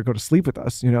don't want her to go to sleep with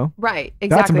us, you know? Right, That's a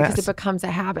exactly, because mess. it becomes a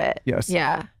habit. Yes.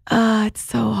 Yeah. It's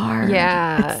so hard.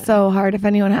 Yeah. It's so hard. If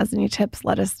anyone has any tips,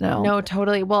 let us know. No,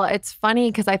 totally. Well, it's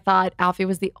funny because I thought Alfie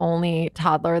was the only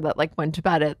toddler that like went to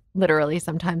bed at literally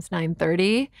sometimes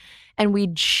 9:30, and we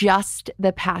just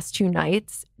the past two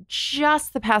nights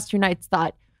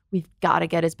thought we've got to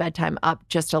get his bedtime up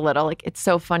just a little. Like, it's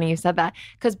so funny you said that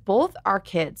because both our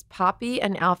kids, Poppy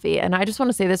and Alfie, and I just want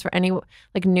to say this for any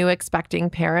like new expecting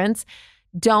parents,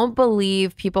 don't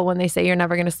believe people when they say you're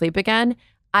never going to sleep again.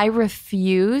 I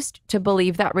refused to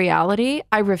believe that reality.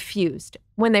 I refused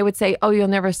when they would say, oh, you'll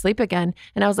never sleep again.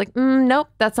 And I was like, nope,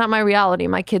 that's not my reality.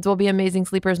 My kids will be amazing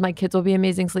sleepers. My kids will be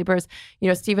amazing sleepers. You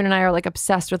know, Steven and I are like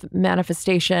obsessed with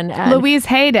manifestation. And Louise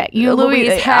Hayed it.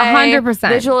 Louise Hay, 100%.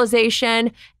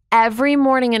 visualization. Every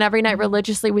morning and every night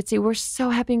religiously would say, we're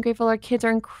so happy and grateful. Our kids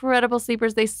are incredible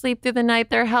sleepers. They sleep through the night.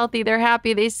 They're healthy. They're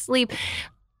happy. They sleep.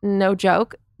 No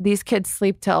joke. These kids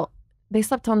sleep they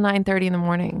slept till 9:30 in the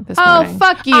morning this morning. Oh,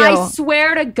 fuck you. I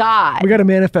swear to God. We got to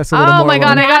manifest a little more. Oh my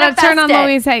God, I Lauren. gotta turn on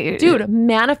Manifest it. Louise Hay. Dude,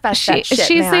 manifest that shit,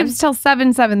 she man. sleeps till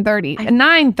 7:30,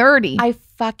 9:30. I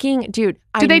fucking, dude.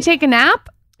 Do they take a nap?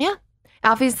 Yeah.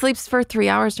 Alfie sleeps for 3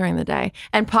 hours during the day.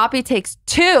 And Poppy takes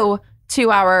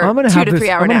 2-hour, I'm gonna 2 have to this. 3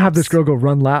 hour I'm gonna naps. have this girl go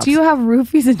run laps. Do you have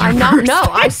roofies in your I'm not, purse? no,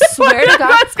 I swear to God.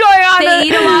 What's going on? They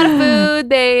eat a lot of food.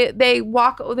 They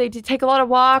walk. They take a lot of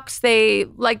walks. They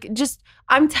like just.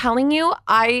 I'm telling you,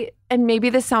 and maybe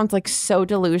this sounds like so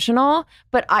delusional,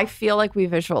 but I feel like we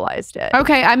visualized it.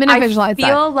 Okay, I'm gonna visualize I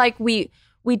feel like we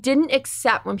didn't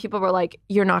accept when people were like,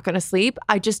 "You're not going to sleep."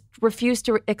 I just refused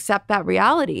to accept that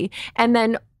reality, and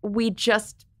then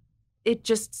it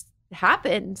just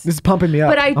happened. This is pumping me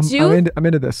up. But I'm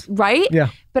into this. Right? Yeah.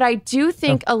 But I do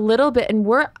think a little bit, and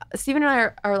Steven and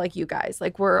I are like you guys.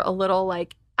 Like we're a little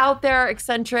like out there,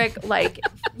 eccentric, like,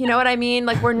 you know what I mean?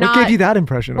 Like we're What not. gave you that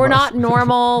impression? We're of us? not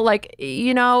normal, like,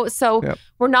 you know, so Yep.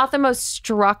 we're not the most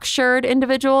structured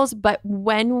individuals, but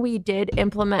when we did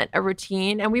implement a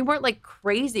routine and we weren't like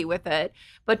crazy with it,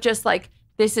 but just like,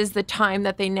 this is the time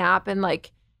that they nap and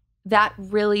like, that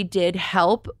really did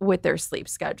help with their sleep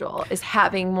schedule is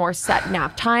having more set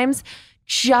nap times.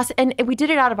 And we did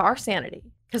it out of our sanity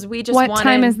because we just What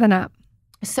time is the nap?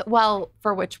 So, well,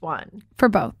 for which one? For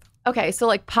both. Okay, so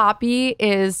like Poppy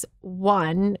is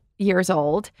 1 year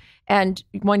old and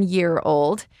 1 year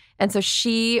old. And so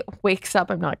she wakes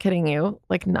up, I'm not kidding you,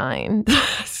 like 9.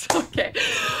 Okay.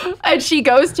 And she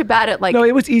goes to bed at like. No,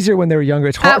 it was easier when they were younger.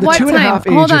 It's hard. At The what 2.5 time?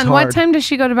 age Hold is on. hard. What time does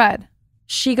she go to bed?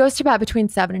 She goes to bed between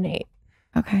 7 and 8.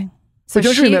 Okay. So But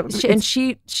don't you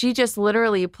remember, she just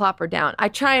literally plop her down. I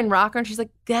try and rock her and she's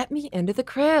like, get me into the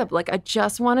crib. Like, I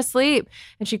just want to sleep.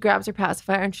 And she grabs her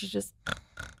pacifier and she's just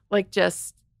like,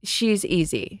 she's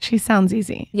easy. She sounds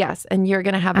easy. Yes. And you're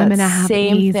going to have I'm that gonna have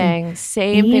same easy. thing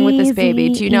with this baby.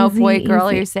 Do you know boy, girl,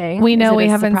 are you saying? We know Is it we a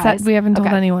haven't surprise? we haven't told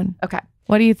Okay. anyone. Okay.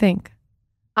 What do you think?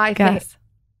 I Guess. think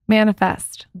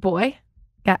Manifest. boy.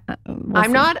 Yeah.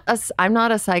 I'm not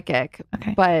a psychic,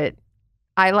 Okay. but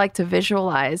I like to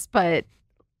visualize, but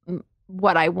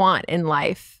what I want in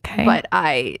life. Okay. But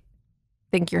I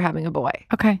think you're having a boy.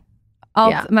 Okay. I'll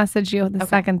Yeah. message you the Okay.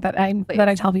 second that I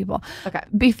Please. tell people. Okay.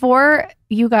 Before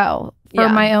you go, for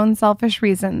Yeah. my own selfish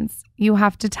reasons, you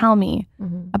have to tell me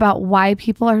about why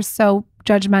people are so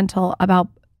judgmental about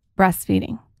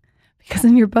breastfeeding. Because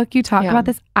in your book, you talk Yeah. about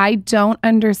this. I don't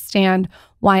understand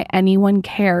why anyone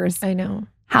cares I know.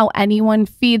 how anyone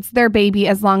feeds their baby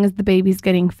as long as the baby's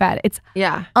getting fed. It's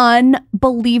Yeah.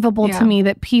 unbelievable Yeah. to me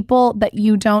that people that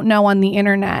you don't know on the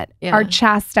internet Yeah. are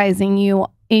chastising you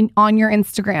on your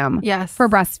Instagram Yes. for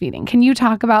breastfeeding. Can you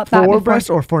talk about that? For before- breast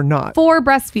or for not? For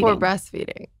breastfeeding. For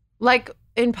breastfeeding. Like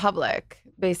in public,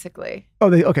 basically.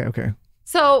 Oh, okay.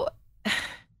 So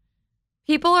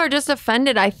people are just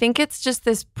offended. I think it's just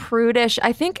this prudish,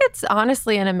 I think it's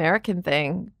honestly an American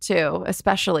thing too,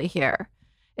 especially here.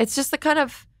 It's just the kind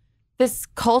of this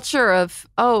culture of,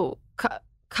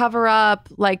 cover up,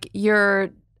 like you're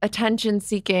attention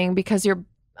seeking because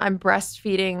I'm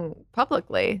breastfeeding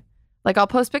publicly. Like I'll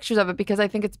post pictures of it because I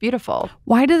think it's beautiful.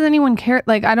 Why does anyone care?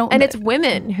 Like, I don't. And it's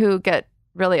women who get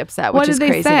really upset, What which did is they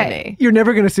crazy say? to me. You're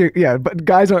never gonna see. Yeah, but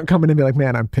guys aren't coming to me like,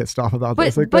 man, I'm pissed off about But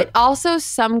this. Like, but also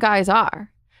some guys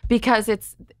are because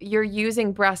you're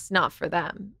using breasts not for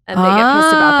them, and they get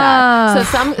pissed about that.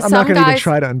 So I'm some not gonna even guys,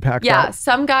 try to unpack yeah, that.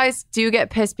 some guys do get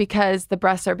pissed because the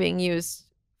breasts are being used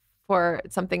for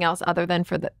something else other than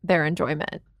for their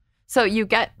enjoyment. So you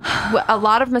get a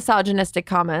lot of misogynistic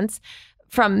comments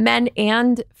from men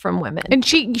and from women. And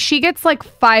she gets like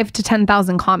 5,000 to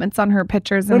 10,000 comments on her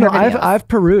pictures and No, her videos. I've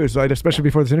perused, right? Especially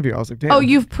before this interview, I was like, damn. Oh,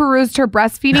 you've perused her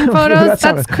breastfeeding photos? That's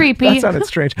sounded- creepy. That sounded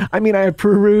strange. I mean, I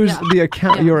perused the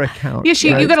account, your account. Yeah,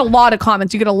 you right? get a lot of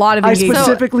comments. You get a lot of I engagement.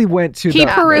 specifically went to He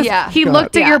the. perused. Yeah. He God.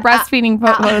 looked at Yeah. your breastfeeding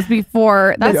photos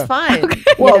before. That's Yeah. fine.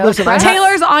 Well, You know, listen, I breasts- have-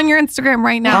 Taylor's on your Instagram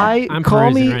right now. I'm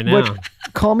call me perusing right now.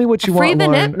 call me what you free want, the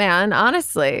Lauren. nip, man.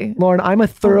 Honestly, Lauren, I'm a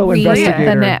thorough Free investigator.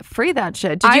 the nip. free that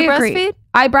shit. Did I you agree. breastfeed?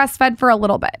 I breastfed for a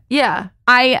little bit. Yeah,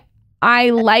 I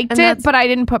liked And it, that's- but I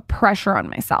didn't put pressure on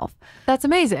myself. that's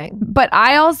amazing. But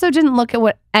I also didn't look at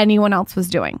what anyone else was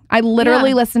doing. I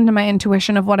literally Yeah. listened to my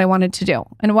intuition of what I wanted to do.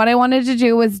 And what I wanted to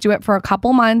do was do it for a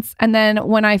couple months. And then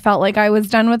when I felt like I was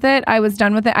done with it, I was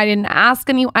done with it. I didn't ask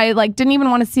I didn't even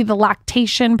want to see the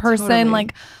lactation person, Totally.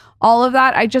 like all of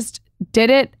that. I just did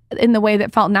it in the way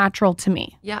that felt natural to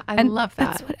me. Yeah, I And love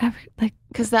That's that what like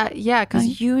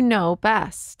because you know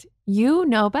best. You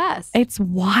know best. it's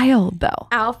wild though.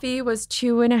 Alfie was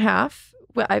 2.5.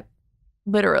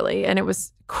 Literally, and it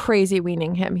was crazy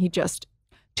weaning him. He just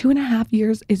 2.5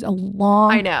 years is a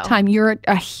long I know. time. You're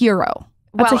a hero.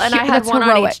 That's and I had that's one on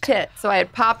heroic. each tit, so I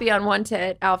had Poppy on one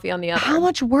tit, Alfie on the other. How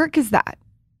much work is that?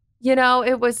 You know,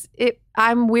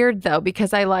 I'm weird though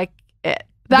because I like it.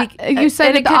 You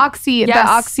said and the oxy, the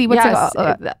oxy, what's yes,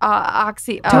 it?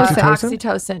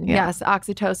 oxytocin. Yeah. Yes,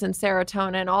 oxytocin,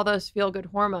 serotonin, all those feel good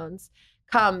hormones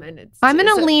come, and I'm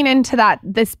gonna lean into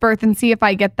this birth and see if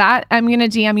I get that. I'm gonna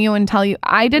DM you and tell you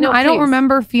I didn't. No, I don't please.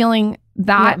 remember feeling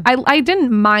that. I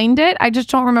didn't mind it. I just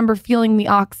don't remember feeling the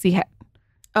oxy hit.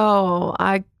 Oh,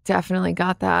 I definitely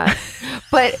got that.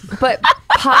 but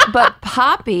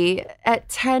Poppy at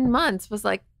 10 months was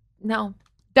like, no,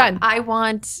 Done. I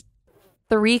want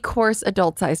 3-course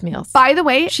adult size meals. By the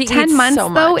way, She 10 eats months so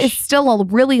though much. is still a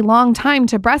really long time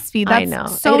to breastfeed. I That's know.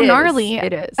 so It is. gnarly.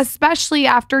 It is. Especially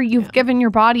after you've given your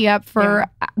body up for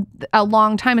a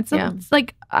long time. It's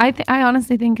like I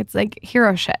honestly think it's like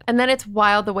hero shit. And then it's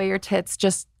wild the way your tits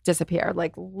just disappear.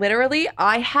 Like literally,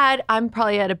 I'm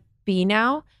probably at a B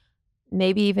now,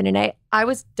 maybe even an A. I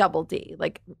was double D.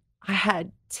 Like I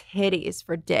had titties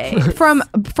for days from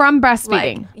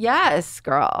breastfeeding. Like, yes,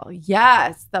 girl.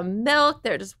 Yes, the milk.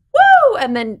 They're just woo.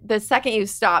 And then the second you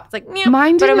stop, it's like meow.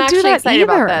 Mine didn't but I'm do actually that excited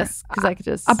either. about this because I could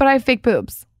just. But I have fake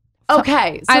boobs.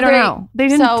 Okay, so I don't know. They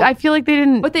didn't. I feel like they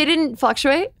didn't. But they didn't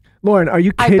fluctuate. Lauren, are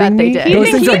you I kidding bet they me? did.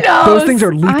 Those things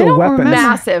are lethal weapons.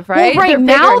 Massive, right? Well, right They're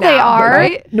now bigger they are.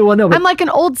 right? No, but I'm like an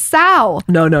old sow.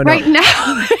 No. Right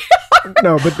now.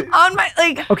 No, but on my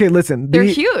like. Okay, listen. They're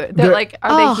huge. They're like,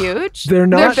 are they huge? They're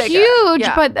not. They're huge,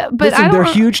 but listen, I don't.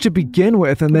 They're huge to begin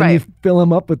with, and then you fill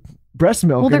them up with breast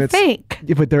milk. Well, they're and fake.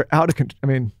 Yeah, but they're out of control. I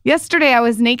mean, yesterday I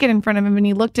was naked in front of him, and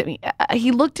he looked at me.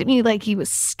 He looked at me like he was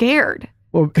scared.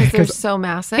 Well, because they're so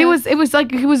massive. It was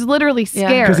like he was literally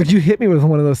scared. Because if you hit me with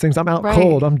one of those things, I'm out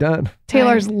cold. I'm done.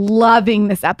 Taylor's loving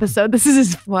this episode. This is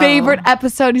his favorite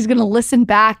episode. He's gonna listen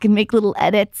back and make little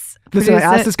edits. Listen, I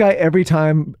ask this guy every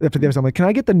time after the episode. I'm like, "Can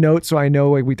I get the notes so I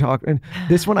know like we talk?" And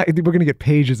this one, we're gonna get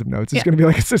pages of notes. It's gonna be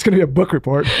like it's gonna be a book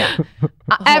report. Yeah.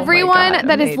 Everyone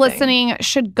that is listening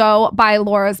should go buy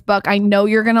Laura's book. I know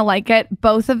you're gonna like it.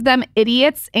 Both of them,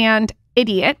 Idiots and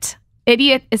Idiot.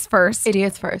 Idiot is first.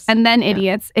 Idiots first. And then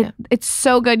Idiots. It's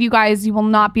so good, you guys. You will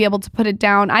not be able to put it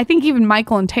down. I think even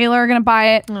Michael and Taylor are going to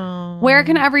buy it. Aww. Where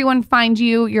can everyone find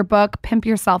you, your book, Pimp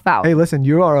Yourself Out? Hey, listen,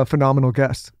 you are a phenomenal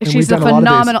guest. She's a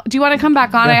phenomenal. Do you want to come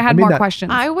back on? I had more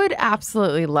questions. I would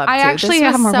absolutely love to. I actually this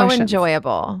have was more so questions.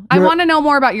 Enjoyable. I want to know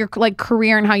more about your like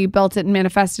career and how you built it and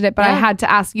manifested it, but I had to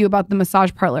ask you about the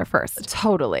massage parlor first.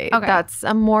 Totally. Okay. That's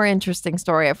a more interesting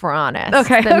story, if we're honest,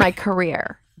 than my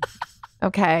career.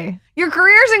 Okay. Your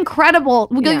career's incredible.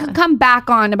 We can come back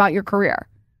on about your career.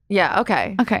 Yeah.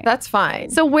 Okay. Okay. That's fine.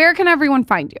 So where can everyone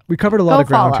find you? We covered a lot of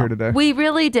ground here today. We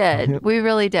really did. We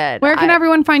really did. Where can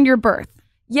everyone find your birth?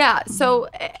 Yeah. So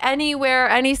anywhere,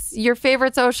 your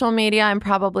favorite social media, I'm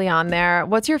probably on there.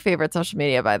 What's your favorite social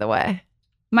media, by the way?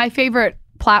 My favorite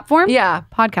platform? Yeah.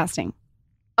 Podcasting.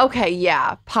 Okay,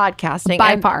 yeah, podcasting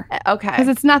by far. Okay, because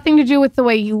it's nothing to do with the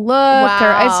way you look,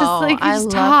 or it's just like you just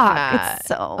talk.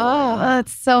 That.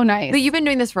 It's so nice. But you've been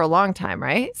doing this for a long time,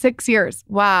 right? 6 years.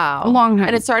 Wow, a long time.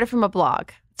 And it started from a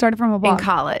blog. In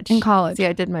college. In college. See,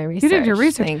 I did my research. You did your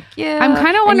research. Thank you. I'm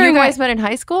kind of wondering. And you guys met in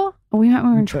high school? We met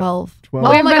when we were 12. We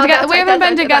haven't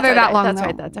been together that long. That's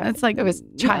right. That's right. It's like it was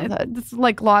childhood. It's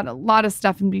like a lot of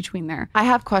stuff in between there. I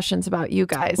have questions about you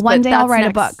guys. One day I'll write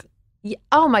a book. Yeah.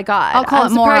 Oh my God. I'll call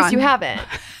it Moron. I'm surprised you haven't.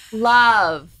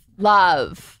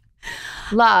 Love.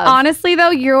 Honestly,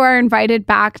 though, you are invited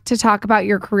back to talk about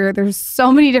your career. There's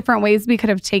so many different ways we could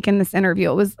have taken this interview.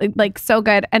 It was like so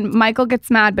good. And Michael gets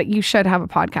mad, but you should have a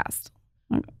podcast.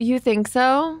 You think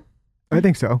so? I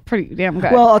think so. Pretty damn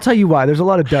good. Well, I'll tell you why. There's a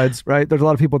lot of duds, right? There's a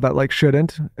lot of people that like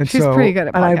shouldn't. And she's pretty good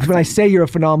at podcasting. When I say you're a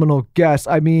phenomenal guest,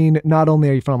 I mean not only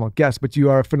are you a phenomenal guest, but you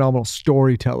are a phenomenal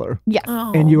storyteller. Yes.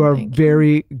 And you are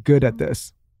very good at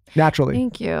this. Naturally.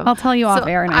 Thank you. I'll tell you off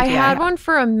air. I had one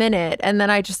for a minute and then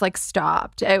I just like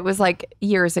stopped. It was like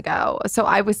years ago. So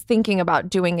I was thinking about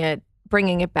doing it,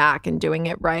 bringing it back and doing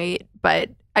it right.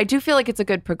 But I do feel like it's a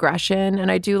good progression, and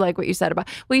I do like what you said about.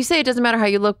 Well, you say it doesn't matter how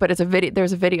you look, but it's a video.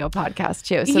 There's a video podcast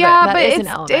too. So that is an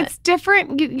element. It's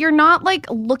different. You're not like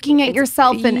looking at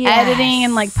yourself and editing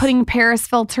and like putting Paris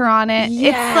filter on it. Yeah,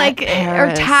 it's like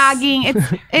or tagging.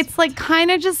 It's like kind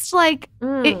of just like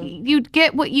you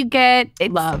get what you get.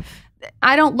 Love.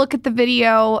 I don't look at the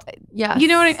video. Yeah, you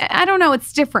know what I don't know.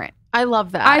 It's different. I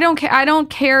love that. I don't care. I don't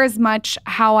care as much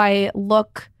how I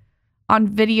look on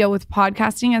video with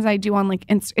podcasting as I do on like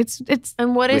it's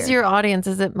And what weird. Is your audience?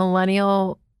 Is it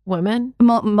millennial women?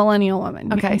 Millennial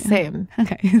women. Okay, same.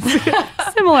 Okay.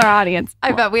 Similar audience.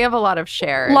 I bet we have a lot of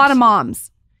shares. A lot of moms.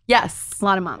 Yes. A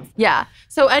lot of moms. Yeah.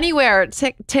 So anywhere,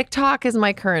 TikTok is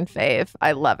my current fave.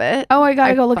 I love it. Oh, I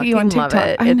gotta go look at you on TikTok. Love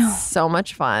it. I know. It's so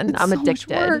much fun. I'm so addicted.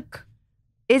 Much work.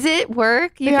 Is it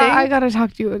work? You yeah, think? I gotta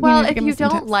talk to you. Well, if you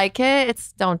don't like it,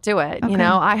 don't do it. Okay. You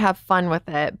know, I have fun with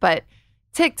it. But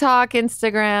TikTok,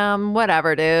 Instagram,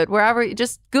 whatever, dude. Wherever,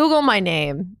 just Google my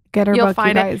name. Get her You'll book,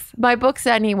 find you guys. it. My book's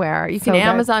anywhere. You can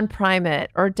Amazon Prime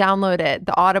it or download it,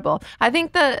 the Audible. I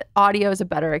think the audio is a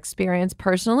better experience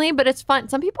personally, but it's fun.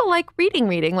 Some people like reading.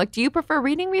 Like, do you prefer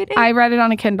reading? I read it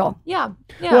on a Kindle. Yeah.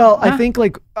 Well, I think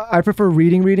like I prefer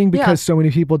reading because so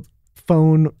many people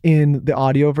phone in the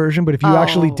audio version, but if you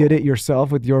actually did it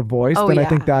yourself with your voice, then I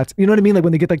think that's, you know what I mean? Like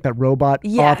when they get like that robot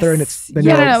author and it's then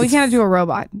no, we can't do a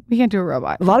robot. We can't do a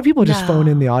robot. A lot of people just phone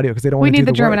in the audio because they don't want to do We need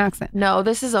the German work. accent. No,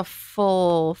 this is a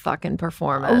full fucking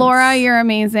performance. Laura, you're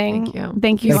amazing. Thank you.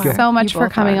 Thank you so much for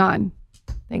coming on.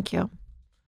 Thank you.